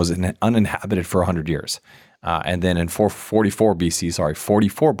Romans and then was uninhabited for 100 years. And then in 44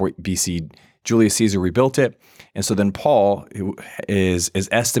 BC, Julius Caesar rebuilt it. And so then Paul is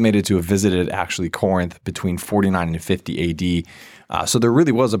estimated to have visited actually Corinth between 49 and 50 AD. So there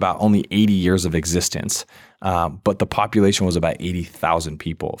really was about only 80 years of existence, but the population was about 80,000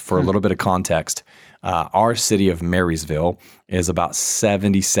 people. For a little bit of context, our city of Marysville is about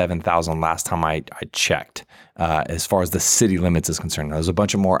 77,000 last time I checked. As far as the city limits is concerned. There's a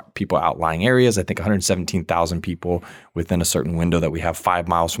bunch of more people outlying areas. I think 117,000 people within a certain window that we have 5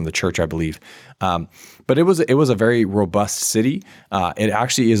 miles from the church, I believe. But it was a very robust city.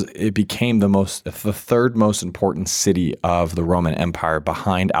 It became the third most important city of the Roman Empire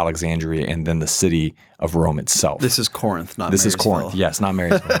behind Alexandria and then the city of Rome itself. This is Corinth, not This Marysville. is Corinth, yes, not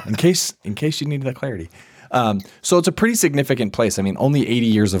Marysville. in case you needed that clarity. So it's a pretty significant place. I mean, only 80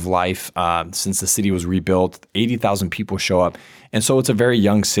 years of life since the city was rebuilt, 80,000 people show up. And so it's a very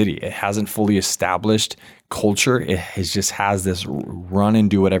young city. It hasn't fully established culture. It just has this run and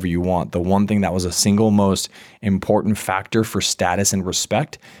do whatever you want. The one thing that was a single most important factor for status and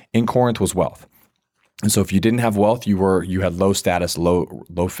respect in Corinth was wealth. And so if you didn't have wealth, you had low status,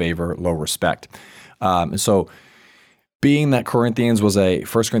 low favor, low respect. And so being that 1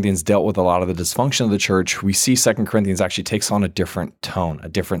 Corinthians dealt with a lot of the dysfunction of the church, we see 2 Corinthians actually takes on a different tone, a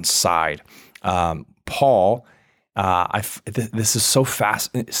different side. Paul, this is so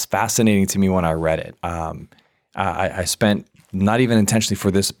fascinating to me when I read it. I spent, not even intentionally for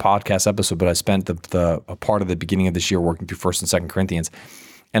this podcast episode, but I spent a part of the beginning of this year working through 1 and 2 Corinthians.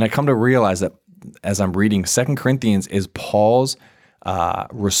 And I come to realize that as I'm reading, 2 Corinthians is Paul's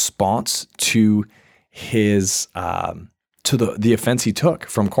response to his to the offense he took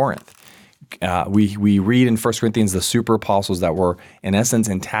from Corinth. We read in 1 Corinthians the super apostles that were in essence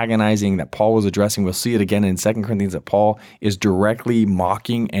antagonizing that Paul was addressing. We'll see it again in 2 Corinthians that Paul is directly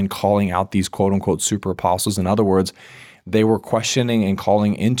mocking and calling out these quote unquote super apostles. In other words, they were questioning and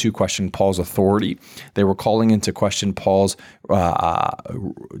calling into question Paul's authority. They were calling into question Paul's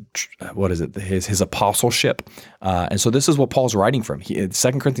his apostleship. And so this is what Paul's writing from. 2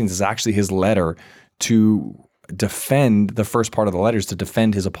 Corinthians is actually his letter to defend the first part of the letters, to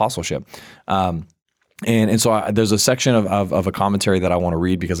defend his apostleship. And so there's a section of a commentary that I want to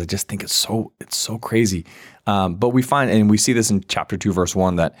read because I just think it's so crazy. But we find, and we see this in chapter 2, verse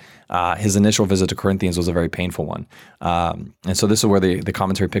 1, that his initial visit to Corinthians was a very painful one. And so this is where the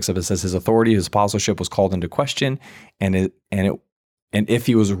commentary picks up. It says his authority, his apostleship was called into question, and if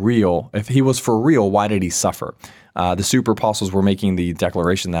he was for real, why did he suffer? The super apostles were making the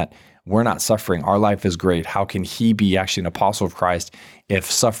declaration that we're not suffering. Our life is great. How can he be actually an apostle of Christ if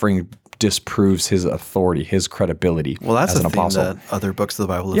suffering disproves his authority, his credibility as an apostle? That other books of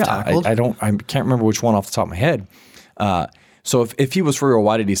the Bible have tackled. I can't remember which one off the top of my head. So if he was for real,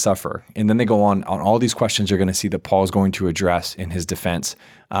 why did he suffer? And then they go on all these questions you're going to see that Paul is going to address in his defense.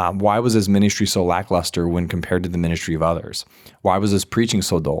 Why was his ministry so lackluster when compared to the ministry of others? Why was his preaching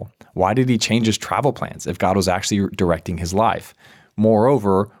so dull? Why did he change his travel plans if God was actually directing his life?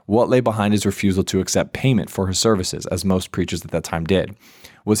 Moreover, what lay behind his refusal to accept payment for his services, as most preachers at that time did?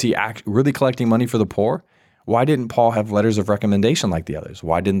 Was he really collecting money for the poor? Why didn't Paul have letters of recommendation like the others?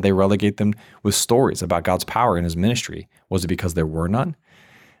 Why didn't they relegate them with stories about God's power in his ministry? Was it because there were none?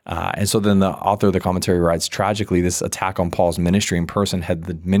 And so then the author of the commentary writes, tragically, this attack on Paul's ministry in person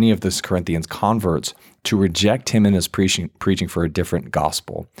had many of the Corinthians converts to reject him in his preaching for a different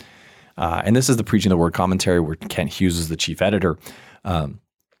gospel. And this is the Preaching the Word commentary where Kent Hughes is the chief editor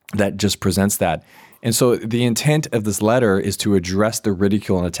that just presents that. And so the intent of this letter is to address the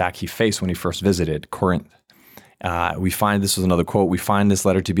ridicule and attack he faced when he first visited Corinth. We find, this was another quote, we find this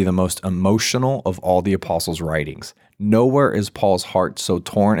letter to be the most emotional of all the apostles' writings. Nowhere is Paul's heart so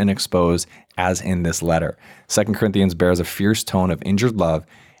torn and exposed as in this letter. 2 Corinthians bears a fierce tone of injured love,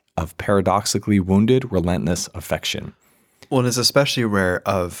 of paradoxically wounded, relentless affection. Well, and it's especially rare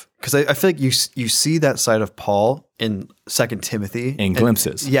because I feel like you see that side of Paul in 2 Timothy. In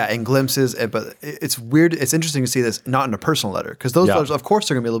glimpses. In glimpses. But it's weird. It's interesting to see this not in a personal letter, because those letters, of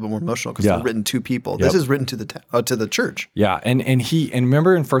course, are going to be a little bit more emotional because they're written to people. This is written to the church. Yeah, and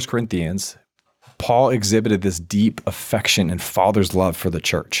remember in 1 Corinthians, Paul exhibited this deep affection and father's love for the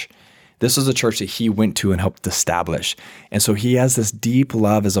church. This was a church that he went to and helped establish. And so he has this deep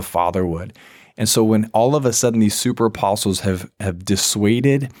love as a father would. And so when all of a sudden these super apostles have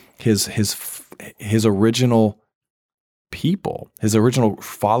dissuaded his original people, his original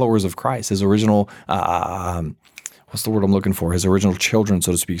followers of Christ, his original, what's the word I'm looking for? His original children,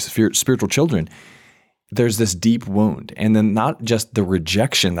 so to speak, spiritual children, there's this deep wound. And then not just the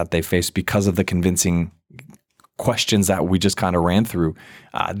rejection that they face because of the convincing questions that we just kind of ran through.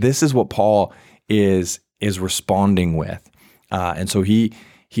 This is what Paul is responding with. And so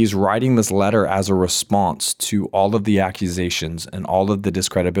he's writing this letter as a response to all of the accusations and all of the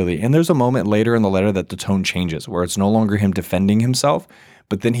discredibility. And there's a moment later in the letter that the tone changes, where it's no longer him defending himself,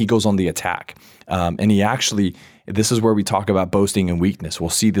 but then he goes on the attack. And he actually, this is where we talk about boasting and weakness. We'll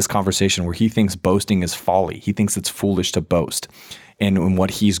see this conversation where he thinks boasting is folly. He thinks it's foolish to boast and what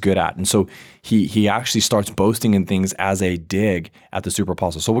he's good at. And so he actually starts boasting in things as a dig at the super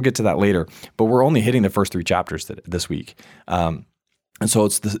apostle. So we'll get to that later, but we're only hitting the first 3 chapters this week. And so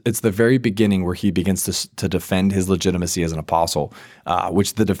it's the very beginning where he begins to defend his legitimacy as an apostle,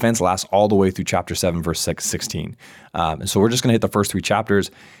 which the defense lasts all the way through chapter 7, verse 16. And so we're just going to hit the first 3 chapters.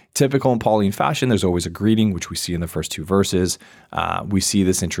 Typical in Pauline fashion, there's always a greeting, which we see in the first 2 verses. We see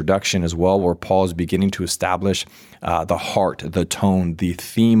this introduction as well, where Paul is beginning to establish the heart, the tone, the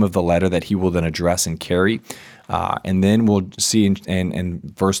theme of the letter that he will then address and carry. And then we'll see in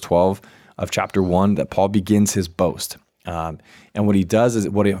verse 12 of chapter 1 that Paul begins his boast. And what he does is,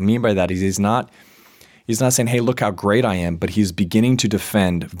 what I mean by that is he's not saying, hey, look how great I am, but he's beginning to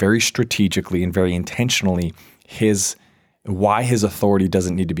defend very strategically and very intentionally why his authority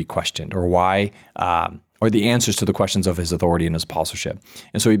doesn't need to be questioned, or why, or the answers to the questions of his authority and his apostleship.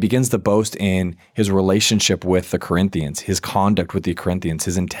 And so he begins to boast in his relationship with the Corinthians, his conduct with the Corinthians,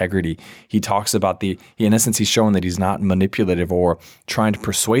 his integrity. He talks about in essence, he's showing that he's not manipulative or trying to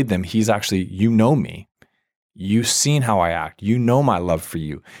persuade them. He's actually, you know me. You've seen how I act. You know my love for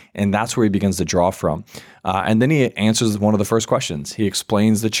you. And that's where he begins to draw from. And then he answers one of the first questions. He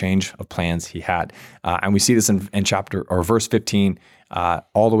explains the change of plans he had. And we see this in chapter or verse 15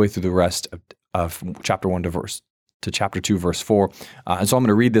 all the way through the rest of chapter 1 to chapter 2, verse 4. And so I'm going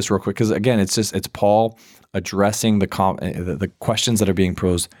to read this real quick because, again, it's Paul addressing the questions that are being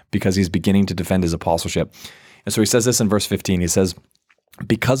posed because he's beginning to defend his apostleship. And so he says this in verse 15. He says,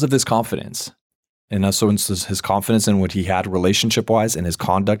 because of this confidence, and so his confidence in what he had relationship-wise and his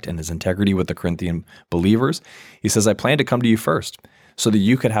conduct and his integrity with the Corinthian believers, he says, I plan to come to you first so that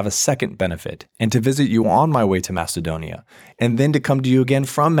you could have a second benefit and to visit you on my way to Macedonia, and then to come to you again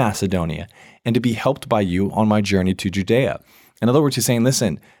from Macedonia and to be helped by you on my journey to Judea. In other words, he's saying,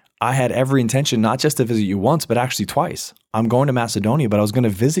 listen, I had every intention not just to visit you once, but actually twice. I'm going to Macedonia, but I was going to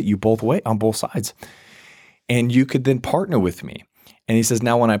visit you on both sides. And you could then partner with me. And he says,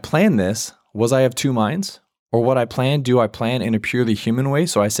 now when I plan this, was I of 2 minds? Or what I plan, do I plan in a purely human way?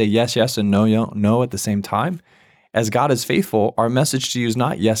 So I say yes, yes, and no, no at the same time? As God is faithful, our message to you is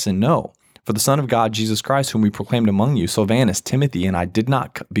not yes and no. For the Son of God, Jesus Christ, whom we proclaimed among you, Silvanus, Timothy, and I did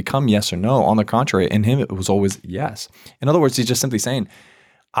not become yes or no. On the contrary, in him it was always yes. In other words, he's just simply saying,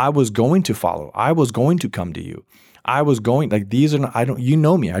 I was going to follow. I was going to come to you. I was going, like, these are not, you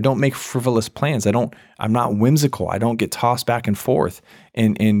know me. I don't make frivolous plans. I'm not whimsical. I don't get tossed back and forth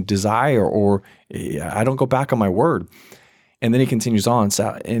in desire, or I don't go back on my word. And then he continues on.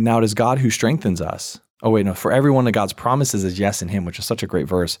 So, and now it is God who strengthens us. Oh, wait, no. For every one of God's promises is yes in him, which is such a great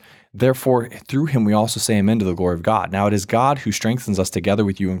verse. Therefore, through him, we also say amen to the glory of God. Now it is God who strengthens us together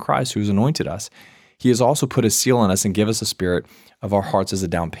with you in Christ, who has anointed us. He has also put his seal on us and give us a spirit of our hearts as a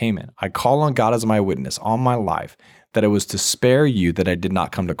down payment. I call on God as my witness on my life that it was to spare you that I did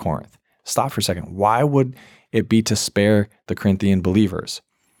not come to Corinth. Stop for a second. Why would it be to spare the Corinthian believers?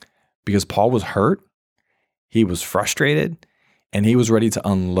 Because Paul was hurt, he was frustrated, and he was ready to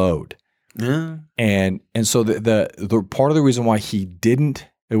unload. Yeah. And so the part of the reason why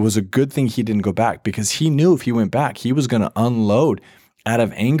it was a good thing he didn't go back, because he knew if he went back, he was going to unload out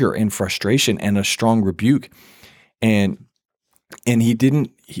of anger and frustration and a strong rebuke. And he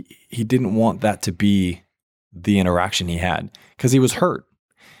didn't want that to be the interaction he had because he was hurt.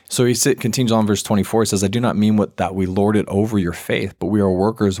 So he continues on verse 24. It says, I do not mean that we lord it over your faith, but we are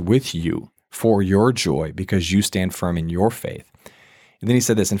workers with you for your joy because you stand firm in your faith. And then he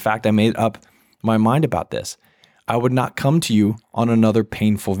said this, in fact, I made up my mind about this. I would not come to you on another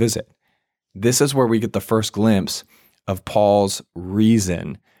painful visit. This is where we get the first glimpse of Paul's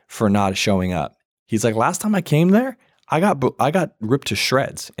reason for not showing up. He's like, last time I came there, I got ripped to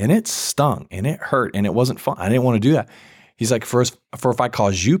shreds and it stung and it hurt and it wasn't fun. I didn't want to do that. He's like, for if I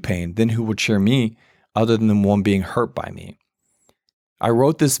cause you pain, then who would cheer me other than the one being hurt by me? I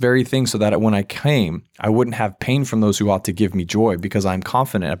wrote this very thing so that when I came, I wouldn't have pain from those who ought to give me joy, because I'm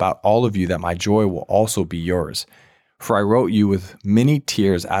confident about all of you that my joy will also be yours. For I wrote you with many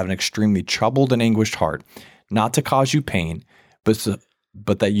tears out of an extremely troubled and anguished heart, not to cause you pain,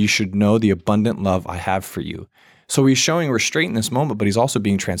 but that you should know the abundant love I have for you. So he's showing restraint in this moment, but he's also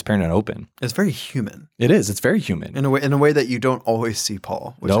being transparent and open. It's very human. It is. It's very human. In a way that you don't always see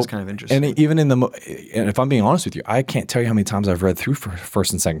Paul, which is kind of interesting. And even and if I'm being honest with you, I can't tell you how many times I've read through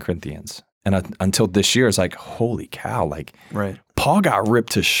 1st and 2nd Corinthians. And until this year, it's like, holy cow, like right. Paul got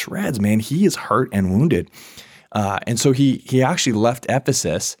ripped to shreds, man. He is hurt and wounded. And so he actually left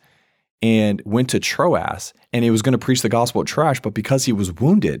Ephesus and went to Troas, and he was going to preach the gospel at Troas, but because he was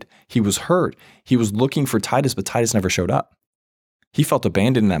wounded, he was hurt, he was looking for Titus, but Titus never showed up. He felt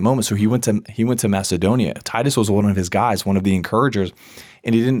abandoned in that moment, so he went to Macedonia. Titus was one of his guys, one of the encouragers,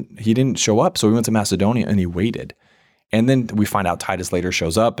 and he didn't show up, so he went to Macedonia and he waited. And then we find out Titus later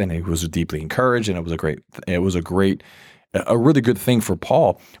shows up, and he was deeply encouraged, and it was a really good thing for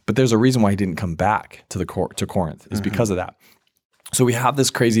Paul. But there's a reason why he didn't come back to Corinth, is because of that. So we have this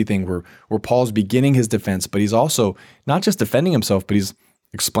crazy thing where Paul's beginning his defense, but he's also not just defending himself, but he's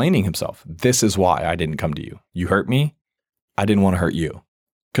explaining himself. This is why I didn't come to you. You hurt me. I didn't want to hurt you,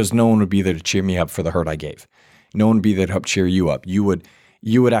 because no one would be there to cheer me up for the hurt I gave. No one would be there to help cheer you up. You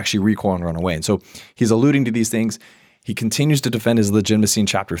would actually recoil and run away. And so he's alluding to these things. He continues to defend his legitimacy in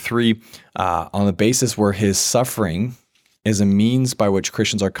chapter 3 on the basis where his suffering is a means by which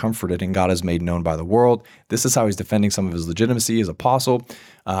Christians are comforted and God is made known by the world. This is how he's defending some of his legitimacy as apostle.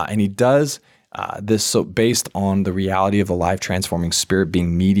 And he does this so based on the reality of the life-transforming Spirit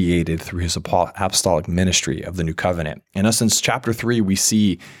being mediated through his apostolic ministry of the new covenant. In essence, chapter 3, we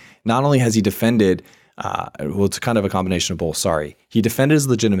see not only has he defended, it's kind of a combination of both, sorry. He defended his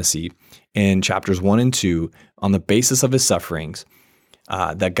legitimacy in chapters 1 and 2 on the basis of his sufferings,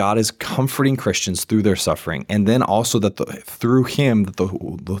 that God is comforting Christians through their suffering, and then also that through him that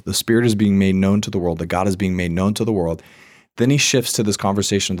the Spirit is being made known to the world, that God is being made known to the world. Then he shifts to this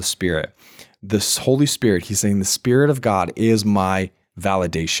conversation of the Spirit. This Holy Spirit, he's saying the Spirit of God is my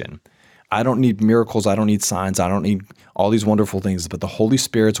validation. I don't need miracles. I don't need signs. I don't need all these wonderful things, but the Holy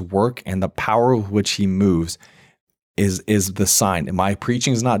Spirit's work and the power with which he moves is the sign. And my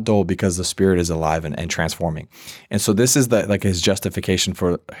preaching is not dull because the Spirit is alive and transforming. And so this is his justification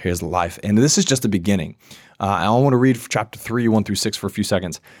for his life. And this is just the beginning. I want to read chapter 3, 1-6 for a few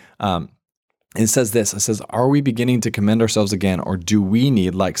seconds. It says this, it says, are we beginning to commend ourselves again, or do we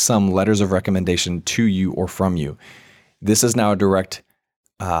need like some letters of recommendation to you or from you? This is now a direct,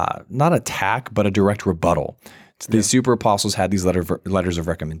 not attack, but a direct rebuttal. The super apostles had these letters of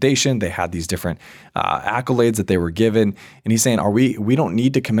recommendation. They had these different accolades that they were given. And he's saying, we don't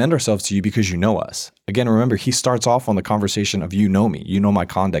need to commend ourselves to you because you know us. Again, remember, he starts off on the conversation of you know me. You know my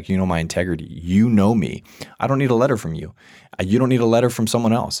conduct. You know my integrity. You know me. I don't need a letter from you. You don't need a letter from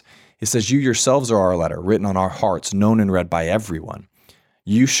someone else. It says you yourselves are our letter, written on our hearts, known and read by everyone.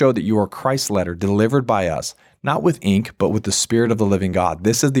 You show that you are Christ's letter, delivered by us, not with ink, but with the Spirit of the living God.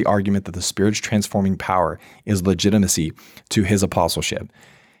 This is the argument that the Spirit's transforming power is legitimacy to his apostleship.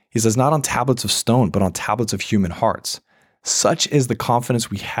 He says, not on tablets of stone, but on tablets of human hearts. Such is the confidence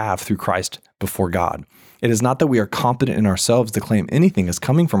we have through Christ before God. It is not that we are competent in ourselves to claim anything as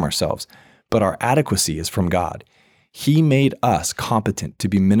coming from ourselves, but our adequacy is from God. He made us competent to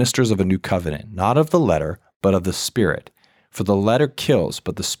be ministers of a new covenant, not of the letter, but of the Spirit. For the letter kills,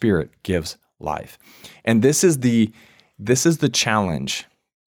 but the Spirit gives life. And this is the challenge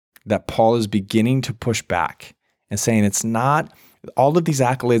that Paul is beginning to push back and saying it's not all of these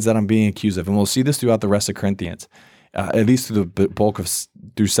accolades that I'm being accused of. And we'll see this throughout the rest of Corinthians, at least through the bulk of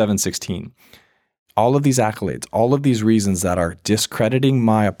through 7:16. All of these accolades, all of these reasons that are discrediting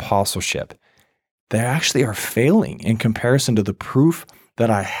my apostleship, they actually are failing in comparison to the proof that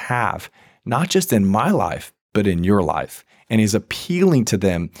I have, not just in my life, but in your life. And he's appealing to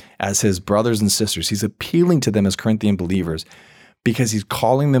them as his brothers and sisters. He's appealing to them as Corinthian believers because he's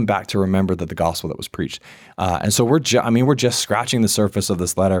calling them back to remember that the gospel that was preached. And so we're just scratching the surface of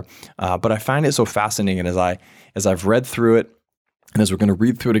this letter. But I find it so fascinating. And as I've read through it, and as we're going to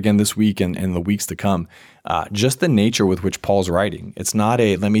read through it again this week and the weeks to come, just the nature with which Paul's writing. It's not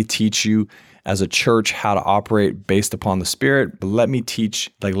let me teach you as a church how to operate based upon the Spirit, but let me teach,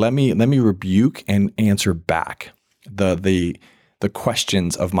 let me rebuke and answer back the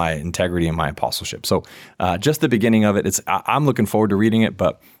questions of my integrity and my apostleship. So just the beginning of it, I'm looking forward to reading it,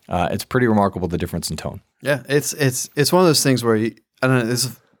 but it's pretty remarkable, the difference in tone. Yeah, it's one of those things where I don't know,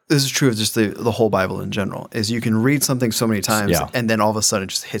 this is true of just the whole Bible in general, is you can read something so many times and then all of a sudden it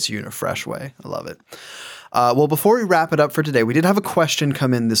just hits you in a fresh way. I love it. Well, before we wrap it up for today, we did have a question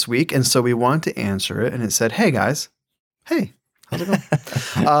come in this week, and so we wanted to answer it, and it said, hey guys, hey, how's it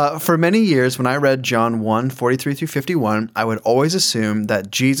going? For many years, when I read John 1:43-51, I would always assume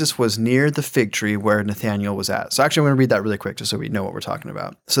that Jesus was near the fig tree where Nathanael was at. So actually, I'm going to read that really quick just so we know what we're talking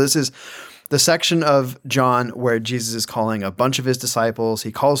about. So this is the section of John where Jesus is calling a bunch of his disciples.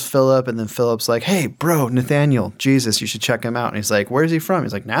 He calls Philip, and then Philip's like, hey, bro, Nathanael, Jesus, you should check him out. And he's like, where's he from?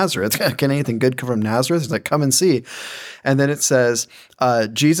 He's like, Nazareth. Can anything good come from Nazareth? He's like, come and see. And then it says,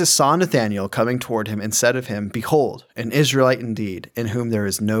 Jesus saw Nathanael coming toward him and said of him, behold, an Israelite indeed, in whom there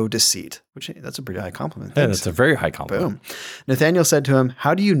is no deceit. Which, that's a pretty high compliment. Yeah, that's a very high compliment. Boom. Nathanael said to him,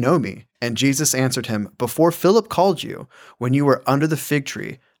 how do you know me? And Jesus answered him, before Philip called you, when you were under the fig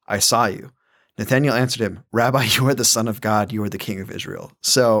tree, I saw you. Nathanael answered him, Rabbi, you are the Son of God, you are the King of Israel.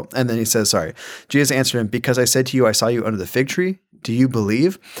 So, and then he says, Jesus answered him, because I said to you, I saw you under the fig tree. Do you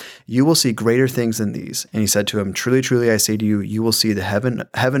believe? You will see greater things than these. And he said to him, truly, truly, I say to you, you will see the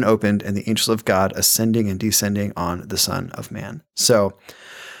heaven opened and the angels of God ascending and descending on the Son of Man. So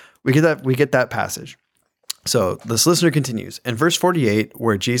we get that passage. So this listener continues. In verse 48,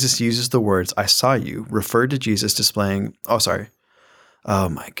 where Jesus uses the words, I saw you, referred to Jesus displaying, oh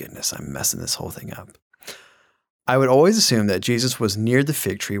my goodness, I'm messing this whole thing up. I would always assume that Jesus was near the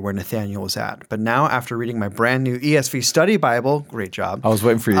fig tree where Nathanael was at. But now, after reading my brand new ESV study Bible, great job. I was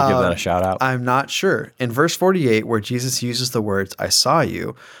waiting for you to give that a shout out. I'm not sure. In verse 48, where Jesus uses the words, I saw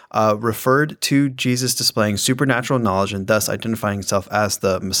you, referred to Jesus displaying supernatural knowledge and thus identifying himself as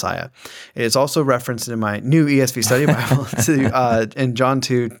the Messiah. It is also referenced in my new ESV study Bible in John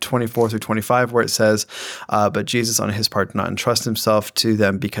 2:24-25, where it says, but Jesus on his part did not entrust himself to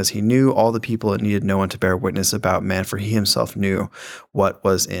them because he knew all the people and needed no one to bear witness about man, for he himself knew what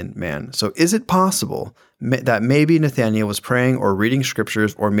was in man. So is it possible that maybe Nathanael was praying or reading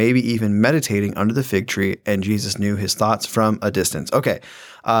scriptures or maybe even meditating under the fig tree and Jesus knew his thoughts from a distance? Okay.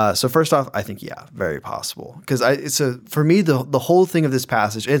 So first off, I think, yeah, very possible. Because for me, the whole thing of this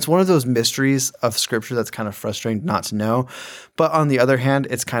passage, it's one of those mysteries of scripture that's kind of frustrating not to know. But on the other hand,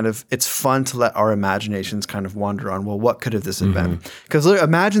 it's fun to let our imaginations kind of wander on, well, what could have this have been? Because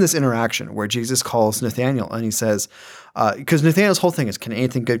imagine this interaction where Jesus calls Nathanael and he says, because Nathanael's whole thing is, can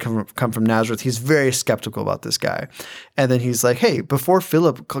anything good come from Nazareth? He's very skeptical about this guy. And then he's like, hey, before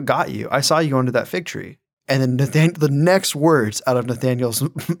Philip got you, I saw you under that fig tree. And then the next words out of Nathanael's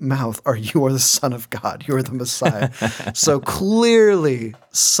mouth are, you are the Son of God. You are the Messiah. So clearly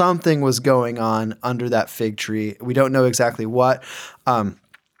something was going on under that fig tree. We don't know exactly what.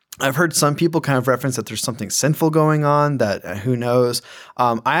 I've heard some people kind of reference that there's something sinful going on, that who knows.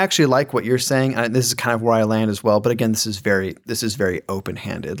 I actually like what you're saying, and this is kind of where I land as well. But again, this is very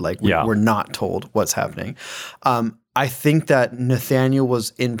open-handed. Like we're not told what's happening. I think that Nathanael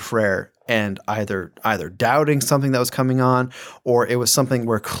was in prayer and either doubting something that was coming on, or it was something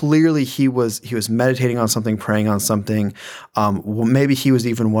where clearly he was meditating on something, praying on something. Maybe he was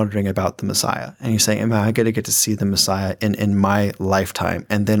even wondering about the Messiah, and he's saying, "Am I going to get to see the Messiah in my lifetime?"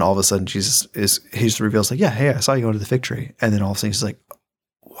 And then all of a sudden, he just reveals, like, "Yeah, hey, I saw you under the fig tree," and then all of a sudden he's like,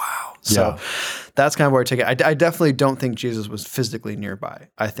 "Wow!" So that's kind of where I take it. I definitely don't think Jesus was physically nearby.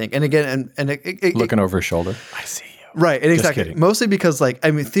 I think, and again, and looking over his shoulder, I see. Right, and exactly. Mostly because,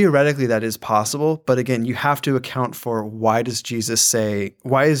 theoretically that is possible, but again, you have to account for why is Jesus saying,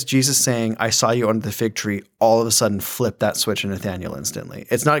 I saw you under the fig tree, all of a sudden flip that switch in Nathanael instantly.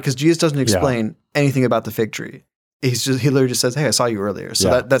 It's not because Jesus doesn't explain anything about the fig tree. He literally just says, hey, I saw you earlier.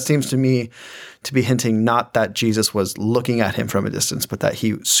 So that seems to me to be hinting not that Jesus was looking at him from a distance, but that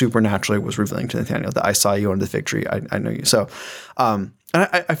he supernaturally was revealing to Nathanael that I saw you under the fig tree. I know you. So, and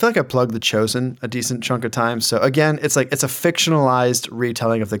I feel like I plugged The Chosen a decent chunk of time. So again, it's a fictionalized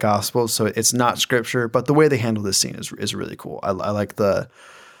retelling of the gospel. So it's not scripture, but the way they handle this scene is really cool.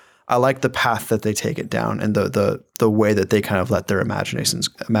 I I like the path that they take it down and the way that they kind of let their imaginations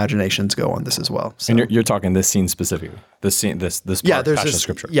go on this as well. So. And you're talking this scene specifically, this part, there's passage of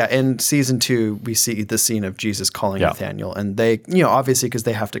scripture. Yeah, in season 2, we see the scene of Jesus calling Nathanael, and they, obviously because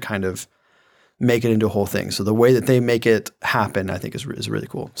they have to kind of make it into a whole thing. So the way that they make it happen, I think is really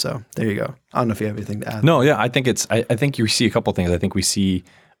cool. So there you go. I don't know if you have anything to add. No, yeah, I think I think you see a couple things. I think we see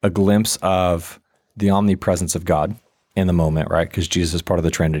a glimpse of the omnipresence of God in the moment, right? Because Jesus is part of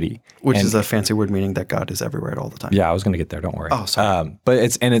the Trinity. Which is a fancy word meaning that God is everywhere at all the time. Yeah, I was going to get there. Don't worry. Oh, sorry.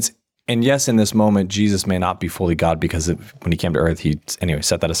 But yes, in this moment, Jesus may not be fully God because when he came to earth,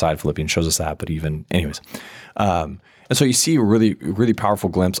 set that aside. Philippians shows us that. But and so you see a really, really powerful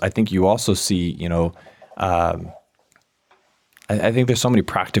glimpse. I think you also see, I think there's so many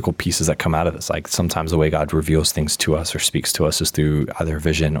practical pieces that come out of this. Like sometimes the way God reveals things to us or speaks to us is through either a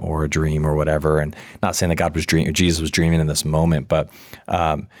vision or a dream or whatever. And not saying that Jesus was dreaming in this moment, but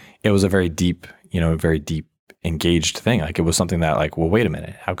it was a very deep, engaged thing. Like it was something that like, well, wait a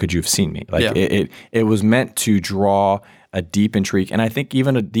minute, how could you have seen me? Like it was meant to draw a deep intrigue, and I think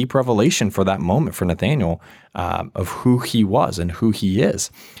even a deep revelation for that moment for Nathanael of who he was and who he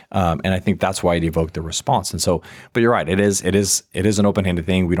is, and I think that's why it evoked the response. And so, but you're right, it is an open-handed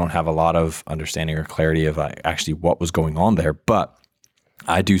thing. We don't have a lot of understanding or clarity of actually what was going on there, but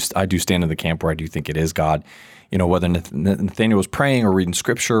I do stand in the camp where I do think it is God. Whether Nathanael was praying or reading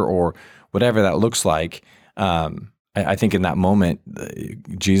scripture or whatever that looks like, I think in that moment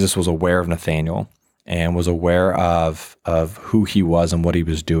Jesus was aware of Nathanael and was aware of who he was and what he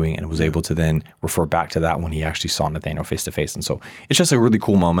was doing, and was able to then refer back to that when he actually saw Nathanael face to face. And so it's just a really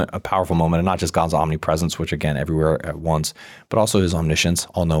cool moment, a powerful moment, and not just God's omnipresence, which again, everywhere at once, but also his omniscience,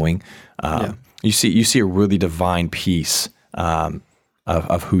 all-knowing. You see a really divine piece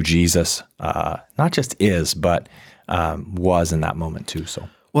of who Jesus not just is, but was in that moment too. So,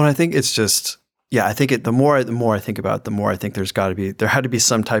 well, I think it's just. Yeah, I think the more I think about it, the more I think there had to be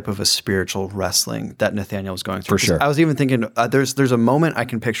some type of a spiritual wrestling that Nathanael was going through. For sure. I was even thinking there's a moment I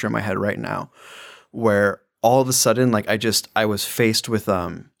can picture in my head right now where all of a sudden, like I was faced with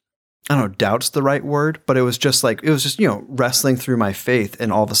I don't know, doubt's the right word, but it was just wrestling through my faith,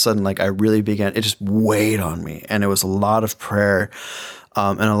 and all of a sudden like I really it just weighed on me, and it was a lot of prayer.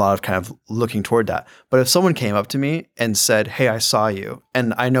 And a lot of kind of looking toward that. But if someone came up to me and said, "Hey, I saw you,"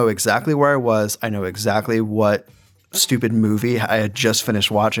 and I know exactly where I was, I know exactly what stupid movie I had just finished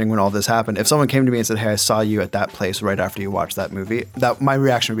watching when all this happened. If someone came to me and said, "Hey, I saw you at that place right after you watched that movie," that my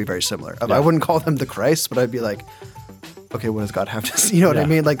reaction would be very similar. Yeah. I wouldn't call them the Christ, but I'd be like, "Okay, what does God have to see?" You know what I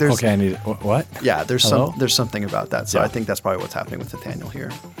mean? Like there's I need what? Yeah, there's something about that. So I think that's probably what's happening with Nathanael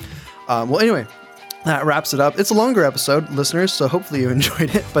here. Well, anyway. That wraps it up. It's a longer episode, listeners, so hopefully you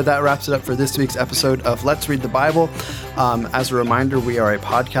enjoyed it. But that wraps it up for this week's episode of Let's Read the Bible. As a reminder, we are a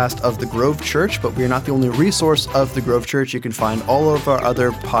podcast of the Grove Church, but we are not the only resource of the Grove Church. You can find all of our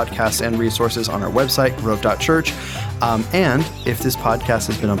other podcasts and resources on our website, grove.church. And if this podcast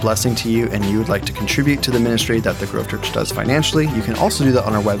has been a blessing to you and you would like to contribute to the ministry that the Grove Church does financially, you can also do that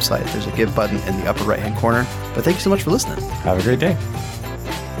on our website. There's a give button in the upper right-hand corner. But thank you so much for listening. Have a great day.